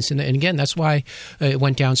sense. And again, that's why it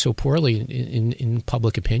went down so poorly in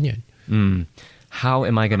public opinion. How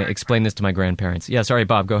am I going to explain this to my grandparents? Yeah, sorry,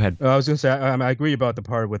 Bob, go ahead. I was going to say, I agree about the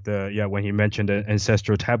part with when he mentioned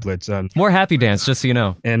ancestral tablets. More happy dance, just so you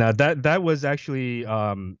know. And that was actually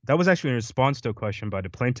in response to a question by the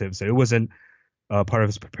plaintiffs. It wasn't part of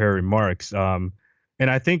his prepared remarks. And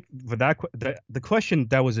I think for that, the question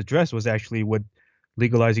that was addressed was actually, would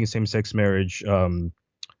legalizing same-sex marriage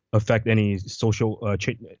affect any social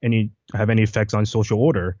have any effects on social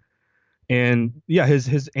order? And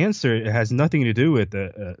his answer has nothing to do with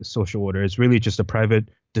the social order. It's really just a private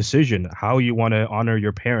decision. How you want to honor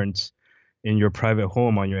your parents in your private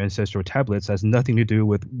home on your ancestral tablets has nothing to do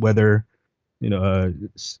with whether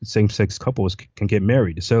same-sex couples can get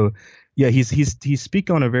married. So he's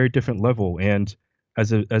speaking on a very different level. And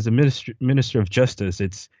as a minister of justice,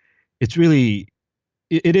 it's really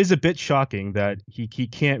it is a bit shocking that he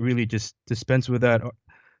can't really just dispense with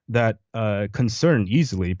that concern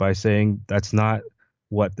easily by saying that's not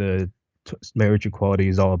what the marriage equality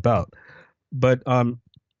is all about. But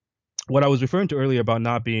what I was referring to earlier about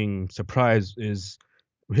not being surprised is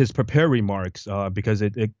his prepared remarks, because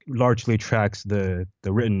it largely tracks the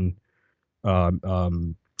written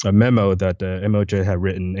a memo that the MOJ had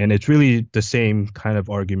written, and it's really the same kind of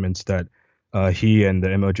arguments that he and the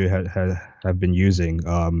MOJ have been using.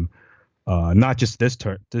 Not just this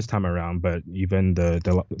time around, but even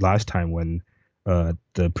the last time when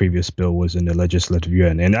the previous bill was in the Legislative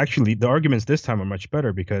Yuan. And actually, the arguments this time are much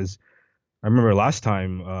better, because I remember last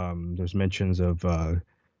time there's mentions of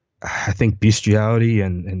I think bestiality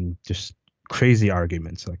and just crazy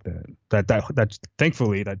arguments like that. That's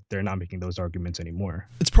thankfully that they're not making those arguments anymore.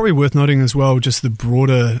 It's probably worth noting as well just the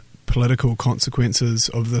broader political consequences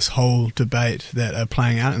of this whole debate that are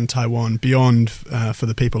playing out in Taiwan beyond for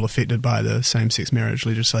the people affected by the same-sex marriage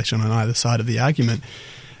legislation on either side of the argument.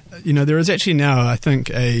 There is actually now, I think,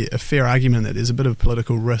 a fair argument that there's a bit of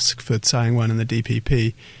political risk for Tsai Ing-wen and the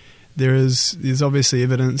DPP. There's obviously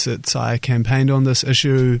evidence that Tsai campaigned on this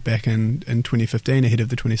issue back in 2015 ahead of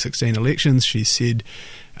the 2016 elections. She said,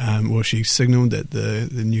 she signalled that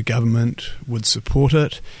the new government would support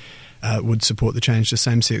it. Would support the change to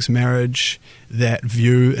same-sex marriage. That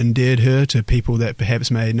view endeared her to people that perhaps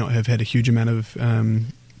may not have had a huge amount of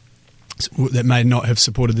that may not have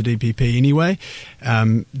supported the DPP anyway.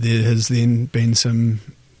 There has then been some,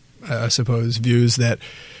 I suppose, views that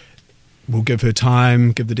will give the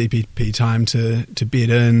DPP time to bed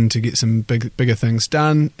in, to get some bigger things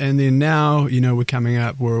done. And then now, we're coming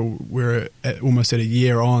up, we're almost at a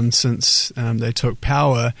year on since they took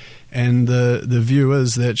power, and the view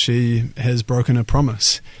is that she has broken a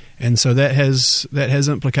promise. And so that has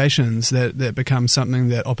implications that become something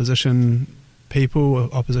that opposition people,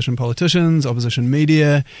 opposition politicians, opposition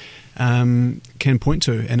media can point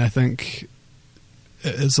to. And I think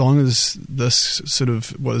as long as this sort of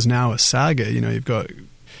what is now a saga, you've got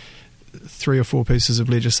 3 or 4 pieces of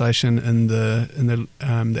legislation in the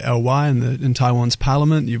LY in Taiwan's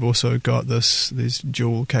parliament. You've also got these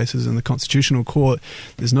dual cases in the Constitutional Court.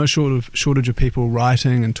 There's no shortage of people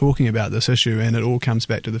writing and talking about this issue, and it all comes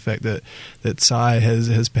back to the fact that Tsai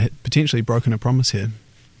has potentially broken a promise here.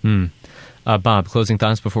 Bob, closing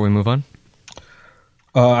thoughts before we move on?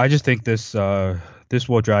 I just think this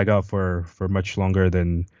will drag out for much longer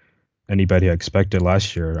than anybody expected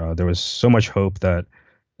last year. There was so much hope that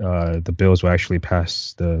the bills will actually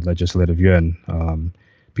pass the Legislative Yuan,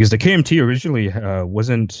 because the KMT originally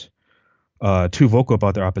wasn't too vocal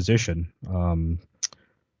about their opposition.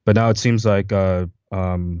 But now it seems like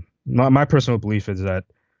my personal belief is that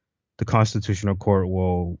the Constitutional Court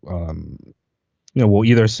will will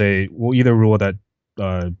either rule that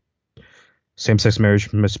same-sex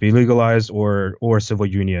marriage must be legalized or a civil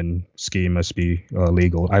union scheme must be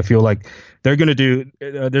legal. I feel like there's going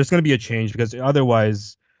to be a change, because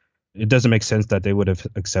otherwise it doesn't make sense that they would have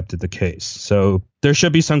accepted the case. So there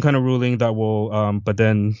should be some kind of ruling that will, but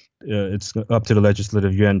then it's up to the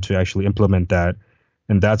Legislative Yuan to actually implement that,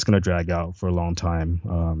 and that's going to drag out for a long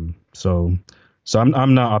time. So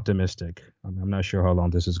I'm not optimistic. I'm not sure how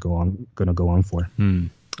long this is going to go on for.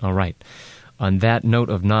 All right. On that note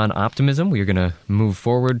of non-optimism, we are going to move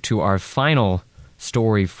forward to our final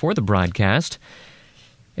story for the broadcast.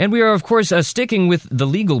 And we are, of course, sticking with the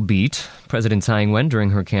legal beat. President Tsai Ing-wen,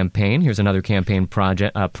 during her campaign, here's another campaign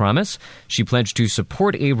promise. She pledged to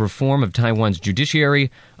support a reform of Taiwan's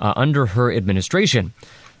judiciary under her administration.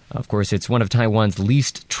 Of course, it's one of Taiwan's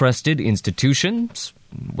least trusted institutions.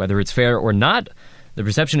 Whether it's fair or not, the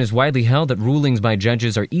perception is widely held that rulings by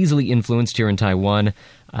judges are easily influenced here in Taiwan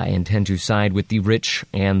and tend to side with the rich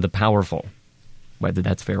and the powerful, whether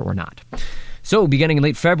that's fair or not. So, beginning in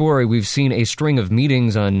late February, we've seen a string of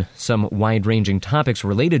meetings on some wide-ranging topics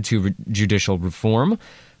related to judicial reform,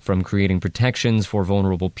 from creating protections for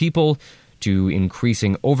vulnerable people to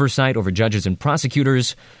increasing oversight over judges and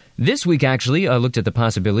prosecutors. This week, actually, I looked at the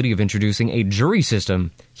possibility of introducing a jury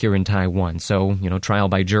system here in Taiwan. So, trial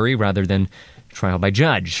by jury rather than trial by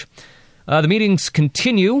judge. The meetings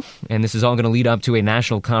continue, and this is all going to lead up to a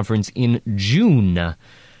national conference in June.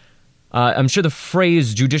 I'm sure the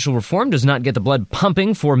phrase judicial reform does not get the blood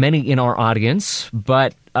pumping for many in our audience,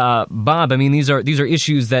 but Bob, I mean, these are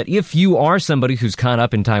issues that, if you are somebody who's caught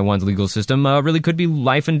up in Taiwan's legal system, really could be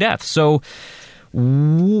life and death. So,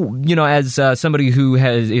 as somebody who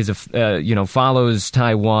follows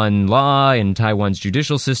Taiwan law and Taiwan's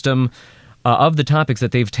judicial system, of the topics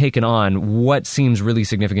that they've taken on, what seems really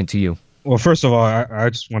significant to you? Well, first of all, I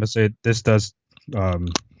just want to say this does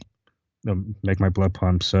make my blood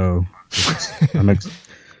pump. So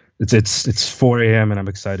it's 4 a.m. and I'm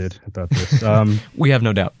excited about this. We have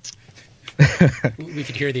no doubt. We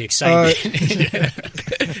could hear the excitement.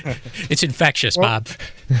 It's infectious, Bob.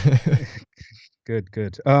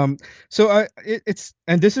 Good. So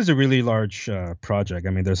this is a really large project. I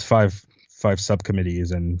mean, there's five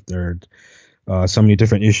subcommittees, and there are so many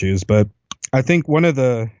different issues. But I think one of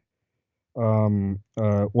the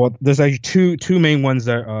there's actually two main ones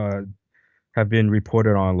that have been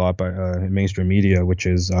reported on a lot by mainstream media, which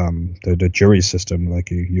is the jury system, like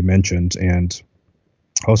you mentioned, and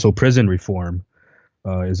also prison reform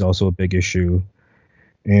is also a big issue.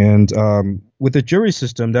 And with the jury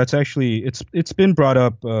system, that's actually it's been brought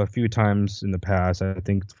up a few times in the past. I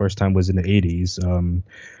think the first time was in the 80s.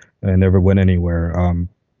 And never went anywhere.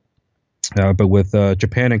 But with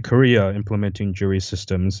Japan and Korea implementing jury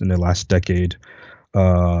systems in the last decade,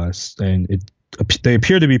 and they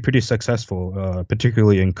appear to be pretty successful,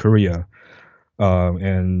 particularly in Korea.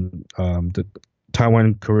 The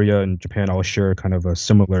Taiwan, Korea, and Japan all share kind of a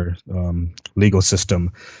similar legal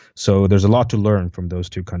system. So there's a lot to learn from those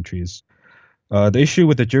two countries. The issue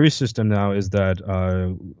with the jury system now is that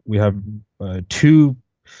we have two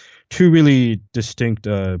really distinct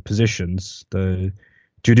positions. The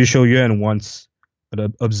Judicial Yuan wants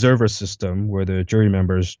an observer system where the jury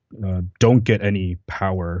members don't get any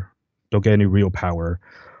real power.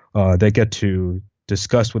 They get to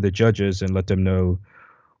discuss with the judges and let them know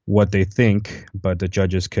what they think, but the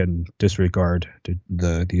judges can disregard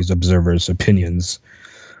these observers' opinions.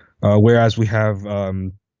 Whereas we have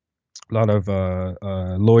a lot of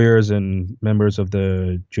lawyers and members of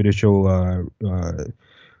the Judicial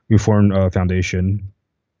Reform Foundation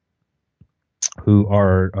who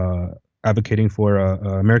are advocating for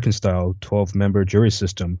a American-style 12-member jury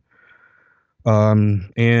system.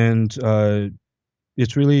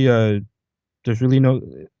 It's really there's really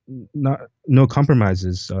no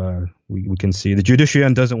compromises we can see. The Judicial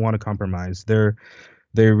Yuan doesn't want to compromise.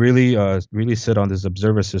 They really sit on this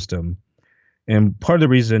observer system, and part of the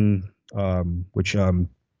reason which Huang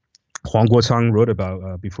Guochang wrote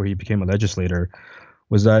about before he became a legislator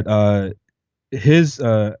was that his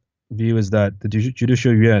view is that the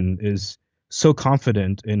Judicial Yuan is so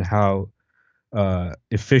confident in how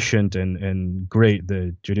efficient and great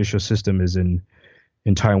the judicial system is in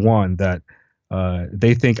Taiwan that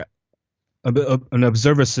they think an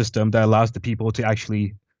observer system that allows the people to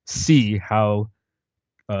actually see how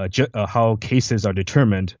cases are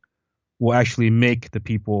determined will actually make the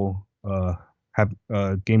people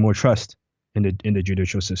gain more trust in the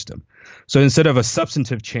judicial system. So instead of a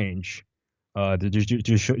substantive change,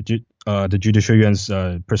 the Judicial Yuan's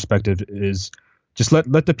perspective is just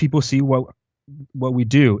let the people see what we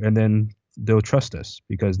do, and then they'll trust us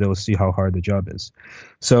because they'll see how hard the job is.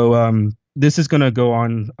 So this is going to go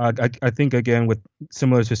on. I think again with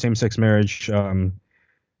similar to same-sex marriage.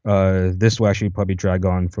 This will actually probably drag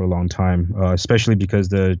on for a long time, especially because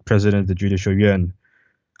the president of the Judicial Yuan,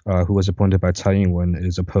 who was appointed by Tsai Ing-wen,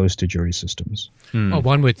 is opposed to jury systems. Well,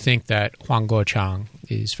 one would think that Huang Guochang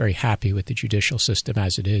is very happy with the judicial system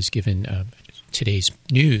as it is, given today's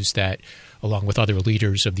news that, along with other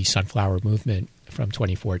leaders of the Sunflower Movement from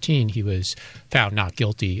 2014, he was found not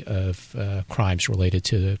guilty of crimes related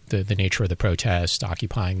to the nature of the protest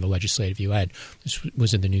occupying the Legislative Yuan. This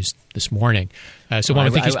was in the news this morning. So one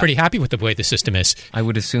would think he's pretty happy with the way the system is. I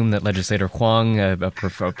would assume that Legislator Huang, a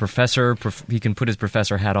professor, he can put his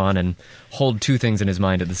professor hat on and hold two things in his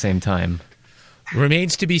mind at the same time.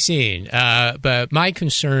 Remains to be seen. But my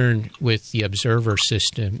concern with the observer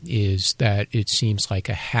system is that it seems like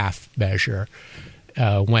a half measure.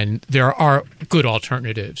 When there are good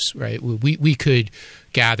alternatives, right? We could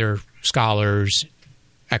gather scholars,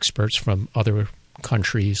 experts from other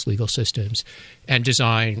countries' legal systems, and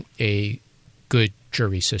design a good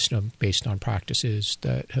jury system based on practices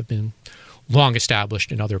that have been long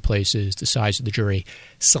established in other places, the size of the jury,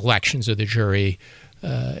 selections of the jury,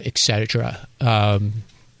 etc.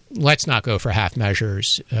 Let's not go for half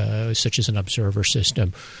measures, such as an observer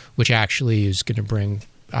system, which actually is going to bring,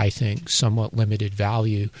 I think, somewhat limited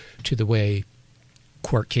value to the way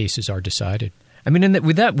court cases are decided. I mean,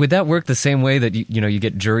 would that work the same way that you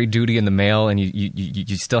get jury duty in the mail and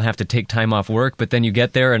you still have to take time off work, but then you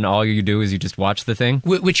get there and all you do is you just watch the thing?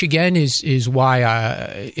 Which again is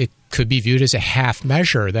why it could be viewed as a half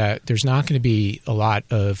measure, that there's not going to be a lot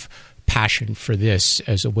of passion for this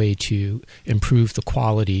as a way to improve the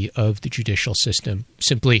quality of the judicial system,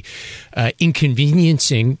 simply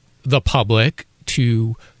inconveniencing the public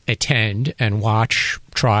to attend and watch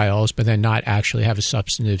trials, but then not actually have a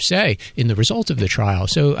substantive say in the result of the trial.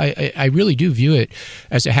 So I really do view it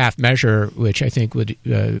as a half measure, which I think would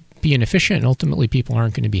be inefficient, and ultimately people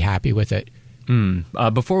aren't going to be happy with it.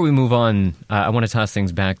 Before we move on, I want to toss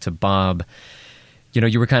things back to Bob.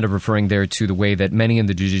 You were kind of referring there to the way that many in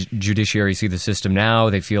the judiciary see the system now.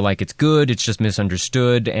 They feel like it's good, it's just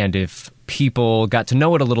misunderstood, and if people got to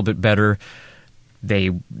know it a little bit better, they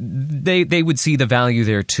would see the value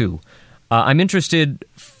there too. I'm interested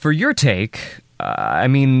for your take. I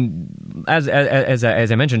mean, as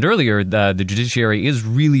I mentioned earlier, the judiciary is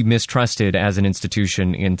really mistrusted as an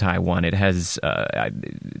institution in Taiwan. It has,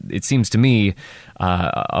 it seems to me,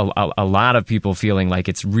 a lot of people feeling like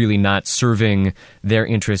it's really not serving their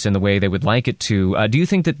interests in the way they would like it to. Do you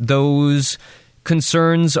think that those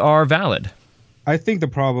concerns are valid? I think the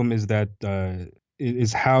problem is that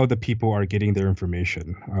is how the people are getting their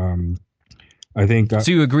information. I think.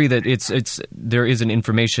 So you agree that there is an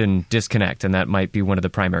information disconnect, and that might be one of the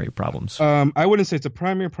primary problems. I wouldn't say it's a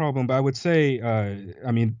primary problem, but I would say, I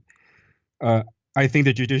think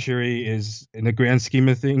the judiciary is, in the grand scheme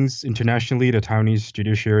of things, internationally, the Taiwanese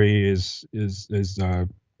judiciary is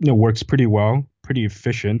works pretty well, pretty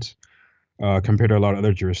efficient compared to a lot of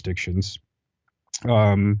other jurisdictions.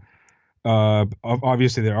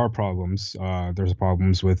 Obviously, there are problems. There's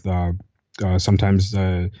problems with sometimes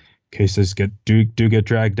cases do get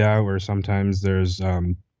dragged out, or sometimes there's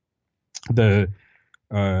there's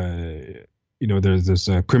this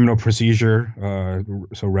criminal procedure.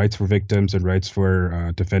 So rights for victims and rights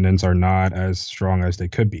for defendants are not as strong as they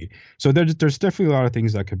could be. So there's definitely a lot of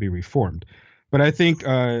things that could be reformed. But I think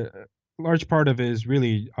large part of it is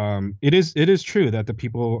really it is true that the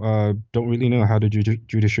people don't really know how the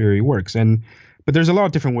judiciary works, but there's a lot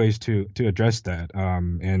of different ways to address that,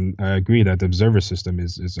 and I agree that the observer system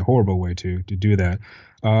is a horrible way to do that.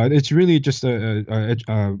 It's really just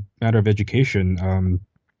a matter of education,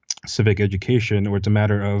 civic education, or it's a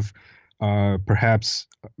matter of perhaps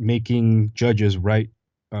making judges write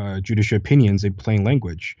judicial opinions in plain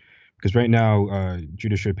language, because right now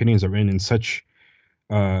judicial opinions are written in such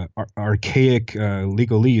archaic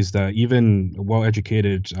legalese that even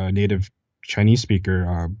well-educated native Chinese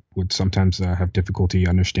speaker would sometimes have difficulty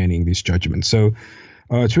understanding these judgments. So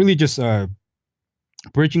it's really just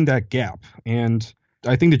bridging that gap. And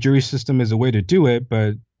I think the jury system is a way to do it,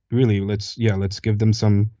 but really let's give them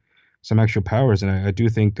some actual powers. And I do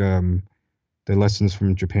think the lessons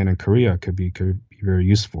from Japan and Korea could be very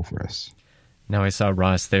useful for us. Now I saw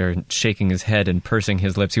Ross there shaking his head and pursing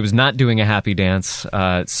his lips. He was not doing a happy dance.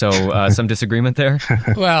 So some disagreement there?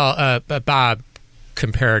 Well, Bob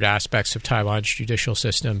compared aspects of Taiwan's judicial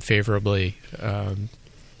system favorably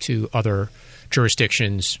to other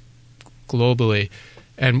jurisdictions globally.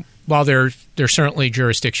 And while there are certainly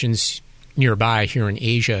jurisdictions nearby here in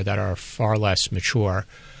Asia that are far less mature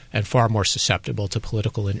and far more susceptible to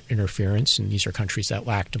political interference, and these are countries that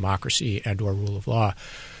lack democracy and or rule of law,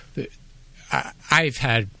 I've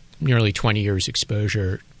had nearly 20 years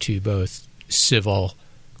exposure to both civil,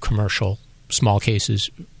 commercial, small cases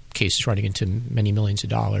running into many millions of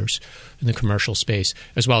dollars in the commercial space,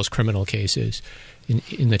 as well as criminal cases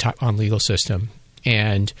in the Taiwan legal system.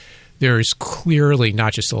 And there is clearly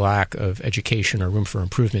not just a lack of education or room for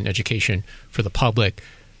improvement in education for the public,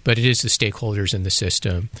 but it is the stakeholders in the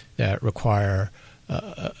system that require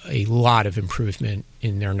a lot of improvement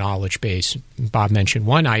in their knowledge base. Bob mentioned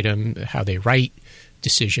one item, how they write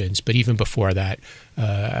decisions, but even before that,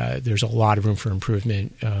 there's a lot of room for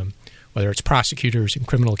improvement, whether it's prosecutors in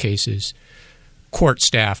criminal cases, court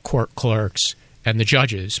staff, court clerks, and the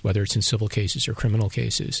judges, whether it's in civil cases or criminal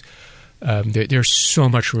cases. There's so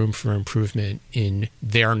much room for improvement in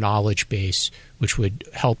their knowledge base, which would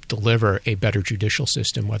help deliver a better judicial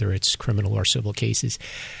system, whether it's criminal or civil cases.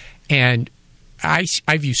 And I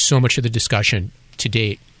view so much of the discussion to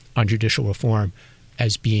date on judicial reform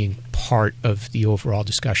as being part of the overall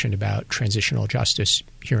discussion about transitional justice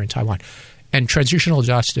here in Taiwan. And transitional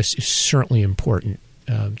justice is certainly important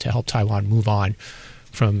to help Taiwan move on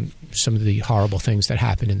from some of the horrible things that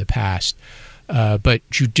happened in the past. But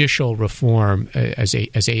judicial reform as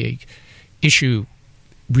a issue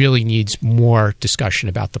really needs more discussion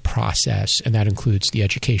about the process, and that includes the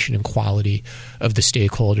education and quality of the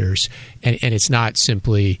stakeholders. And it's not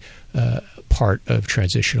simply part of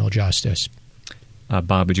transitional justice.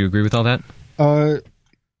 Bob, would you agree with all that?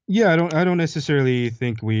 Yeah, I don't necessarily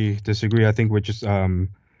think we disagree. I think we're just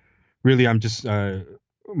really. I'm just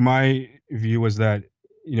my view was that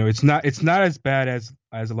it's not as bad as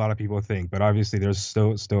a lot of people think, but obviously there's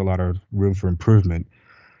still a lot of room for improvement.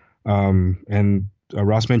 And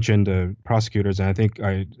Ross mentioned prosecutors, and I think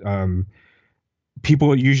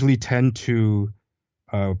people usually tend to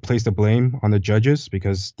place the blame on the judges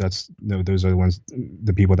because those are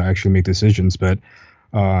the people that actually make decisions. But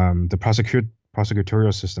the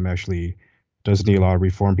prosecutorial system actually does need a lot of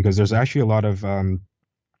reform because there's actually a lot of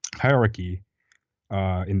hierarchy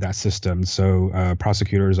in that system. So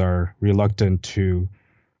prosecutors are reluctant to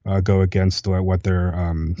go against what their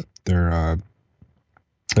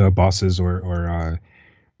bosses or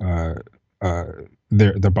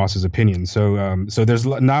their boss's opinion. So there's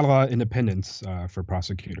not a lot of independence for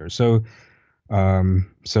prosecutors. So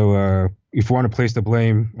if we want to place the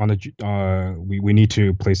blame on we need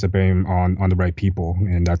to place the blame on the right people,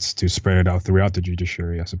 and that's to spread it out throughout the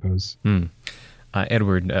judiciary, I suppose.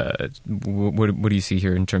 Edward, what do you see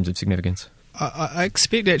here in terms of significance? I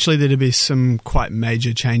expect actually there to be some quite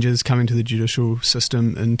major changes coming to the judicial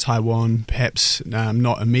system in Taiwan, perhaps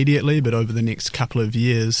not immediately, but over the next couple of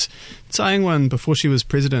years. Tsai Ing-wen, before she was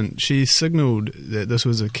president, she signalled that this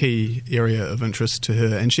was a key area of interest to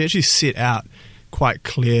her, and she actually set out quite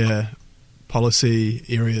clear policy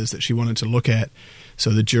areas that she wanted to look at. So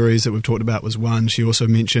the juries that we've talked about was one. She also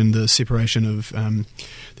mentioned the separation of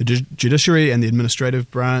the judiciary and the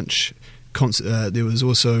administrative branch. There was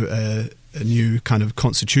also a new kind of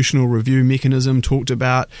constitutional review mechanism talked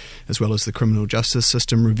about, as well as the criminal justice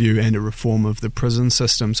system review and a reform of the prison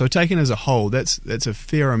system. So taken as a whole, that's a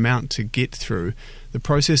fair amount to get through. The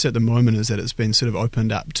process at the moment is that it's been sort of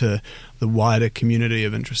opened up to the wider community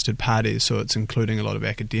of interested parties, so it's including a lot of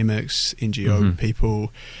academics, NGO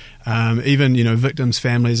people, even victims'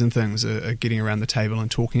 families and things are getting around the table and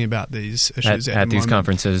talking about these issues at the these moment.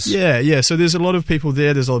 Conferences. Yeah. So there's a lot of people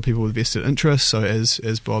there. There's a lot of people with vested interests. So as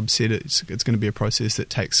Bob said, it's going to be a process that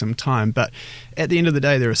takes some time. But at the end of the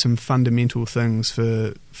day, there are some fundamental things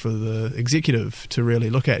for the executive to really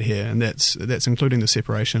look at here, and that's including the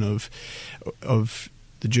separation of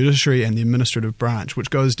the judiciary and the administrative branch,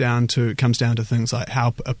 which comes down to things like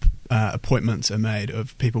how appointments are made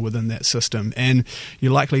of people within that system. And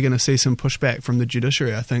you're likely going to see some pushback from the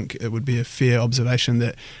judiciary. I think it would be a fair observation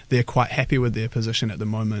that they're quite happy with their position at the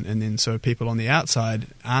moment, and then so people on the outside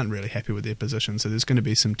aren't really happy with their position. So there's going to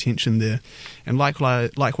be some tension there. And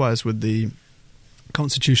likewise with the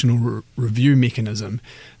constitutional review mechanism,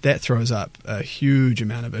 that throws up a huge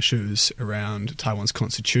amount of issues around Taiwan's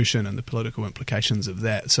constitution and the political implications of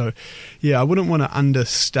that. So, yeah, I wouldn't want to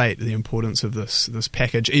understate the importance of this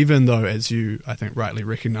package, even though, as you, I think, rightly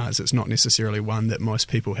recognise, it's not necessarily one that most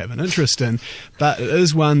people have an interest in, but it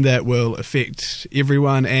is one that will affect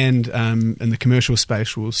everyone, and in the commercial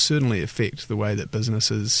space will certainly affect the way that business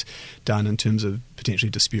is done in terms of potentially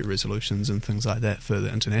dispute resolutions and things like that for the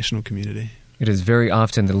international community. It is very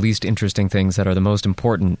often the least interesting things that are the most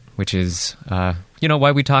important, which is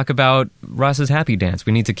why we talk about Ross's happy dance.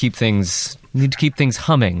 We need to keep things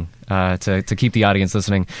humming to keep the audience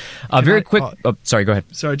listening. Very quick. Sorry, go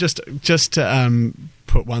ahead. Sorry, just to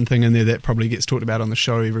put one thing in there that probably gets talked about on the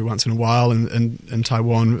show every once in a while in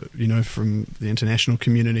Taiwan, from the international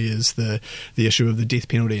community, is the issue of the death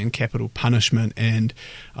penalty and capital punishment. And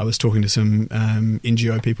I was talking to some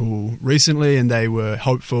NGO people recently, and they were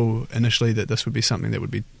hopeful initially that this would be something that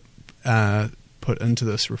would be put into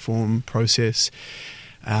this reform process.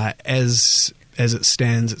 As it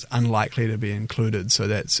stands, it's unlikely to be included, so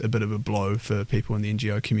that's a bit of a blow for people in the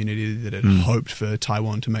NGO community that had hoped for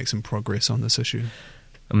Taiwan to make some progress on this issue.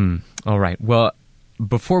 All right. Well,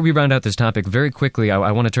 before we round out this topic, very quickly,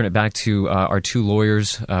 I want to turn it back to our two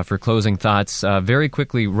lawyers for closing thoughts. Very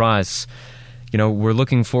quickly, Ross, we're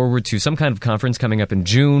looking forward to some kind of conference coming up in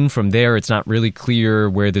June. From there, it's not really clear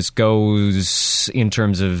where this goes in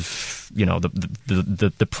terms of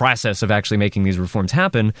the process of actually making these reforms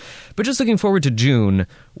happen. But just looking forward to June,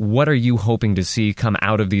 what are you hoping to see come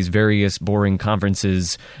out of these various boring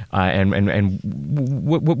conferences? And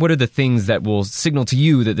what are the things that will signal to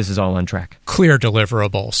you that this is all on track? Clear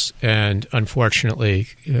deliverables. And unfortunately,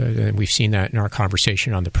 and we've seen that in our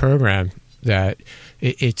conversation on the program, that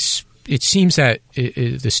it seems that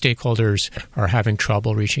the stakeholders are having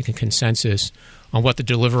trouble reaching a consensus on what the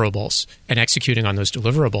deliverables and executing on those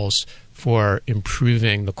deliverables for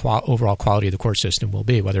improving the overall quality of the court system will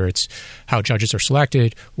be, whether it's how judges are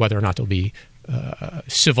selected, whether or not there'll be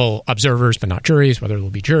civil observers but not juries, whether there will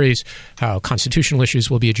be juries, how constitutional issues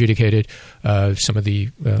will be adjudicated, some of the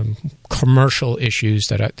commercial issues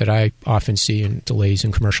that I often see in delays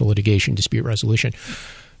in commercial litigation, dispute resolution.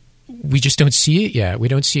 We just don't see it yet. We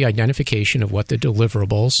don't see identification of what the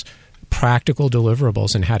deliverables, practical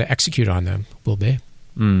deliverables, and how to execute on them will be.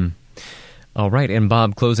 All right. And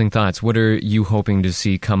Bob, closing thoughts. What are you hoping to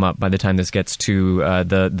see come up by the time this gets to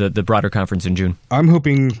the broader conference in June? I'm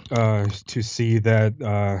hoping to see that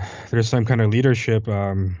there's some kind of leadership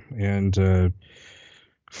and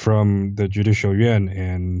from the Judicial Yuan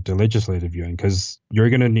and the Legislative Yuan, because you're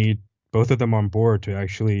going to need both of them on board to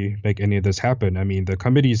actually make any of this happen. I mean, the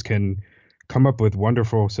committees can come up with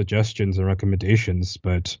wonderful suggestions and recommendations,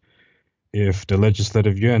 but if the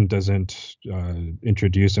Legislative Yuan doesn't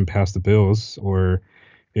introduce and pass the bills, or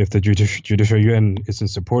if the Judicial Yuan isn't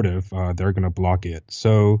supportive, they're going to block it.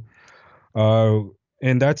 So,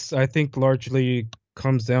 and that's, I think, largely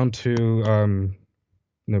comes down to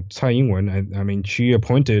Tsai Ing-wen. I mean, she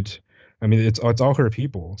appointed. I mean, it's all her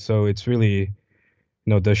people. So it's really,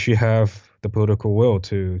 does she have the political will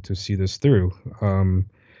to see this through? And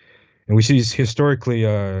we see historically,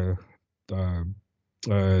 during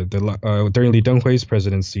Li Denghui's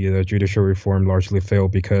presidency, the judicial reform largely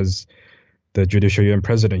failed because the Judicial Yuan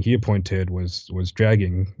president he appointed was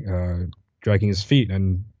dragging his feet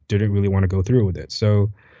and didn't really want to go through with it.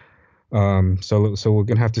 So we're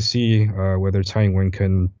gonna have to see whether Tsai Ing-wen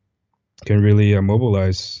can really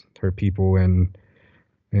mobilize her people and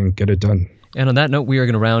get it done. And on that note, we are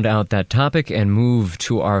going to round out that topic and move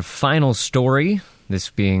to our final story, this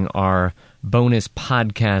being our bonus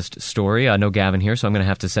podcast story. No Gavin here, so I'm going to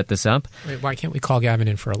have to set this up. Wait, why can't we call Gavin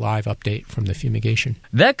in for a live update from the fumigation?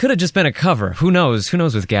 That could have just been a cover. Who knows? Who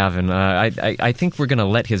knows with Gavin? I think we're going to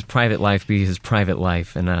let his private life be his private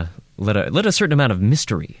life and let a certain amount of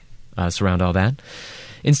mystery surround all that.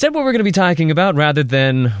 Instead, what we're going to be talking about, rather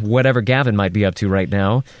than whatever Gavin might be up to right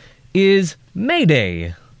now, is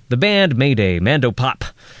Mayday. The band Mayday, Mandopop.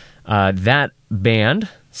 That band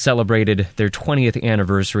celebrated their 20th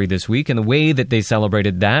anniversary this week, and the way that they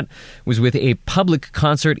celebrated that was with a public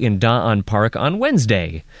concert in Da-an Park on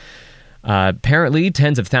Wednesday. Apparently,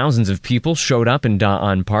 tens of thousands of people showed up in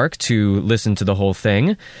Da-an Park to listen to the whole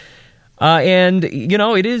thing. And,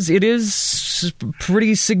 it is a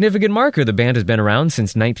pretty significant marker. The band has been around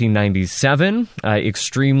since 1997,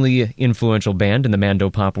 extremely influential band in the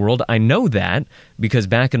Mandopop world. I know that because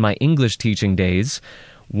back in my English teaching days,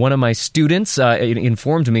 one of my students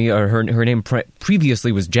informed me, or her name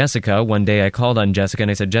previously was Jessica. One day I called on Jessica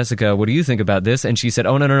and I said, Jessica, what do you think about this? And she said,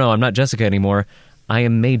 oh, no, I'm not Jessica anymore. I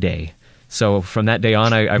am Mayday. So from that day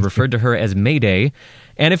on, I referred to her as Mayday.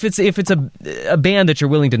 And if it's a band that you're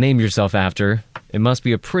willing to name yourself after, it must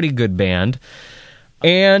be a pretty good band.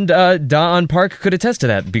 And Da-an Park could attest to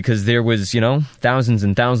that because there was, thousands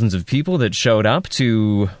and thousands of people that showed up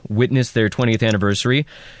to witness their 20th anniversary.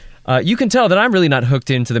 You can tell that I'm really not hooked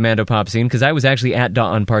into the Mandopop scene because I was actually at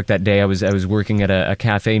Dawn Park that day. I was working at a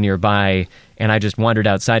cafe nearby, and I just wandered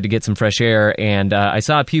outside to get some fresh air, and I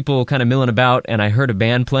saw people kind of milling about, and I heard a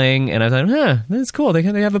band playing, and I thought, that's cool. They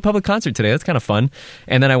have a public concert today. That's kind of fun.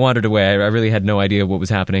 And then I wandered away. I really had no idea what was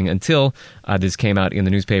happening until this came out in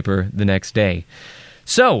the newspaper the next day.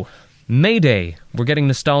 So, Mayday. We're getting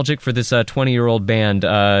nostalgic for this 20-year-old band.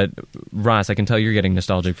 Ross, I can tell you're getting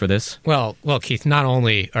nostalgic for this. Well, Keith, not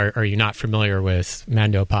only are you not familiar with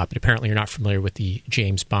Mandopop, but apparently you're not familiar with the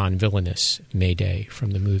James Bond villainous Mayday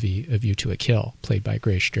from the movie A View to a Kill, played by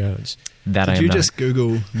Grace Jones. Did you just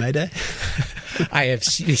Google Mayday? I have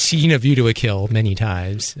seen A View to a Kill many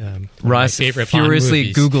times. Ross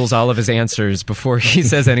furiously Googles all of his answers before he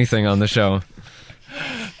says anything on the show.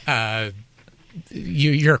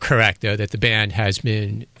 You're correct, though, that the band has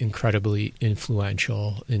been incredibly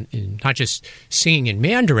influential in not just singing in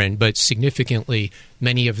Mandarin, but significantly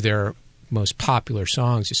many of their most popular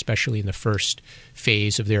songs, especially in the first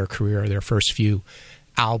phase of their career, their first few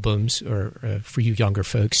albums, or for you younger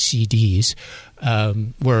folks, CDs,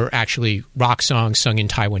 were actually rock songs sung in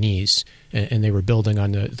Taiwanese, and they were building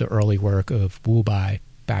on the early work of Wu Bai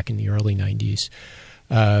back in the early 90s.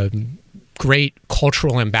 Great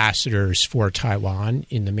cultural ambassadors for Taiwan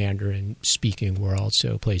in the Mandarin-speaking world,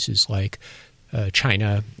 so places like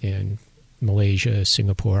China and Malaysia,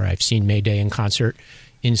 Singapore. I've seen Mayday in concert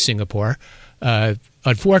in Singapore.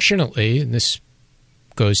 Unfortunately, and this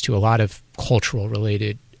goes to a lot of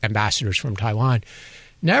cultural-related ambassadors from Taiwan,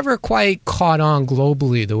 never quite caught on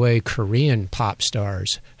globally the way Korean pop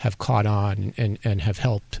stars have caught on and have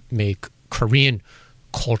helped make Korean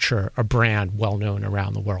culture a brand well-known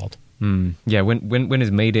around the world. Yeah, when is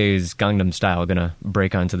Mayday's Gangnam Style going to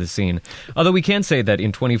break onto the scene? Although we can say that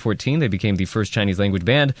in 2014, they became the first Chinese-language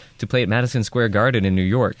band to play at Madison Square Garden in New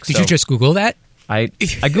York. Did you just Google that? I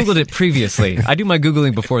Googled it previously. I do my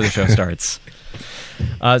Googling before the show starts.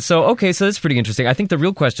 So that's pretty interesting. I think the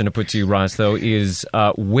real question to put to you, Ross, though, is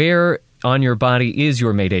where on your body is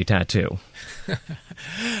your Mayday tattoo?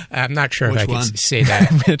 I'm not sure Which if I one? can say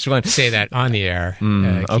that. Which one? Say that on the air,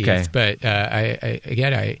 Keith. Okay. But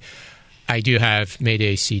I do have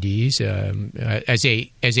Mayday CDs.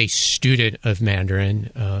 As a student of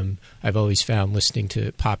Mandarin, I've always found listening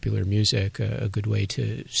to popular music a good way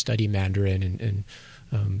to study Mandarin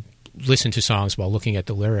and listen to songs while looking at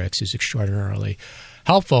the lyrics is extraordinarily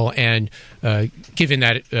helpful. And given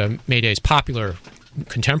that Mayday is popular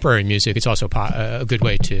contemporary music, it's also a good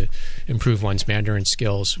way to improve one's Mandarin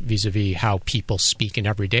skills vis-a-vis how people speak in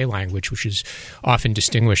everyday language, which is often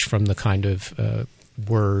distinguished from the kind of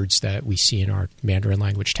words that we see in our Mandarin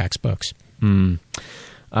language textbooks.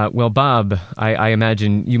 Well, Bob, I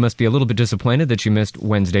imagine you must be a little bit disappointed that you missed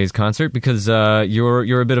Wednesday's concert because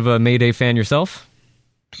you're a bit of a Mayday fan yourself.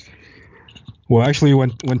 Well, I actually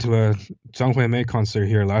went to a Zhang Huimei concert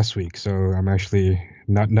here last week, so I'm actually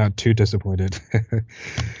not too disappointed.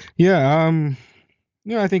 I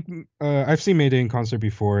think I've seen Mayday in concert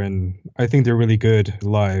before, and I think they're really good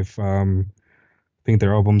live. I think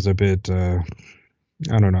their album's a bit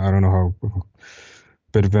I don't know how,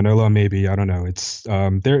 bit vanilla maybe. I don't know. It's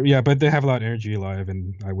but they have a lot of energy live,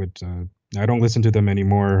 and I don't listen to them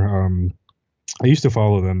anymore. I used to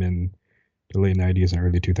follow them in the late 90s and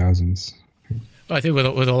early 2000s. Well, I think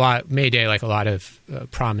with a lot Mayday, like a lot of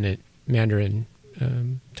prominent Mandarin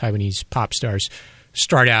Taiwanese pop stars,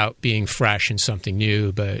 start out being fresh and something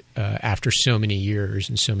new, but after so many years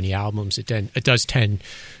and so many albums, it does tend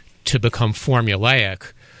to become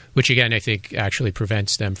formulaic, which again I think actually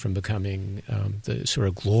prevents them from becoming the sort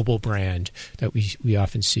of global brand that we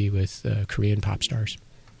often see with Korean pop stars.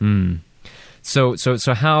 So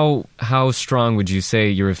how strong would you say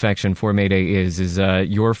your affection for Mayday is? Is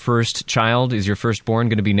your firstborn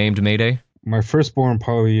going to be named Mayday? My firstborn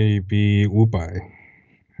probably be Wu Bai.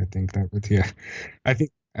 I think that would, yeah. I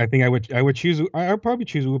think I would choose. I would probably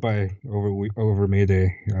choose Wu Bai over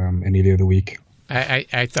Mayday any day of the week.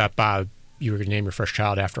 I thought, Bob, you were going to name your first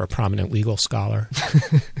child after a prominent legal scholar.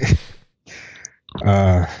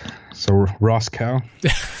 So Ross Cow.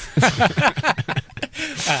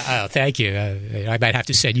 Thank you. I might have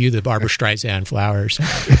to send you the Barbra Streisand flowers.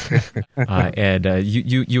 Ed,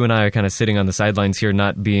 you and I are kind of sitting on the sidelines here,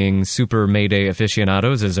 not being super Mayday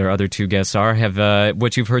aficionados, as our other two guests are. Have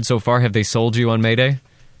what you've heard so far, have they sold you on Mayday?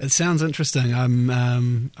 It sounds interesting.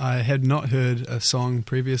 I had not heard a song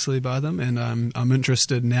previously by them, and I'm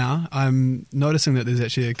interested now. I'm noticing that there's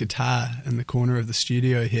actually a guitar in the corner of the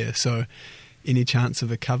studio here. So, any chance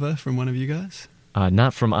of a cover from one of you guys?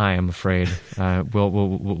 Not from I'm afraid.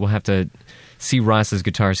 We'll have to see Ross's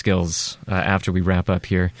guitar skills after we wrap up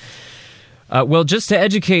here. Well, just to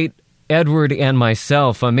educate Edward and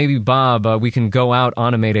myself, maybe Bob, we can go out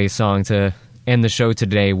on a Mayday song to end the show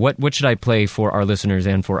today. What should I play for our listeners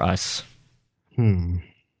and for us?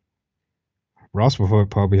 Ross will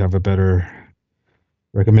probably have a better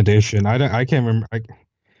recommendation. I can't remember.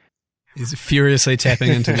 He's furiously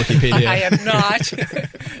tapping into Wikipedia. I am not.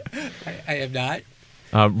 I am not.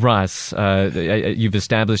 Ross, you've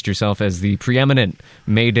established yourself as the preeminent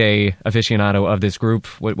Mayday aficionado of this group.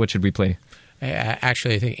 What should we play?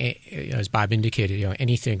 Actually, I think, as Bob indicated,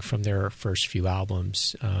 anything from their first few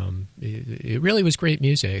albums, it really was great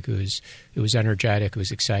music. It was energetic, it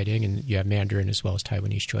was exciting, and you have Mandarin as well as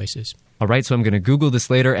Taiwanese choices. All right, so I'm going to Google this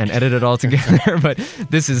later and edit it all together, but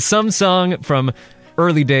this is some song from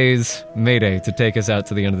early days Mayday to take us out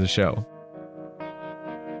to the end of the show.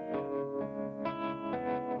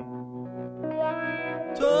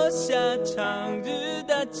 脱下长日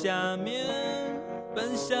的假面，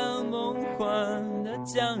奔向梦幻的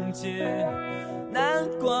疆界，南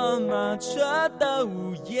瓜马车的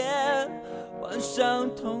午夜，换上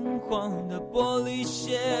通黄的玻璃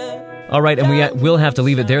鞋。 All right, and we will have to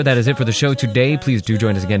leave it there. That is it for the show today. Please do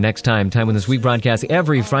join us again next time. Taiwan This Week broadcast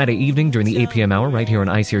every Friday evening during the 8 p.m. hour right here on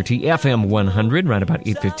ICRT FM 100, right about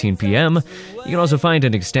 8:15 p.m. You can also find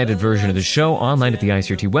an extended version of the show online at the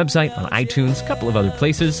ICRT website, on iTunes, a couple of other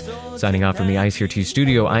places. Signing off from the ICRT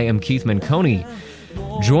studio, I am Keith Manconi,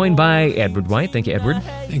 joined by Edward White. Thank you, Edward.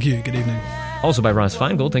 Thank you. Good evening. Also by Ross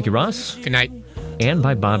Feingold. Thank you, Ross. Good night. And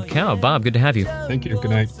by Bob Cow. Bob, good to have you. Thank you.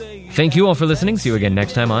 Good night. Thank you all for listening. See you again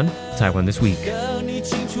next time on Taiwan This Week. 让你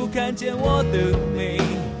清楚看见我的美，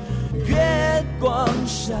月光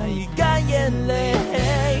晒干眼泪，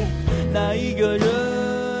那一个人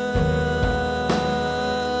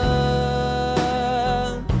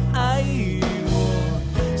爱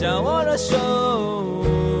我，将我的手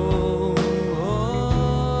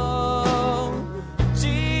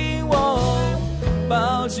紧握，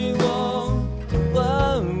抱紧我，问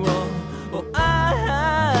我，哦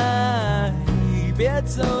爱，别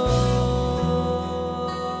走。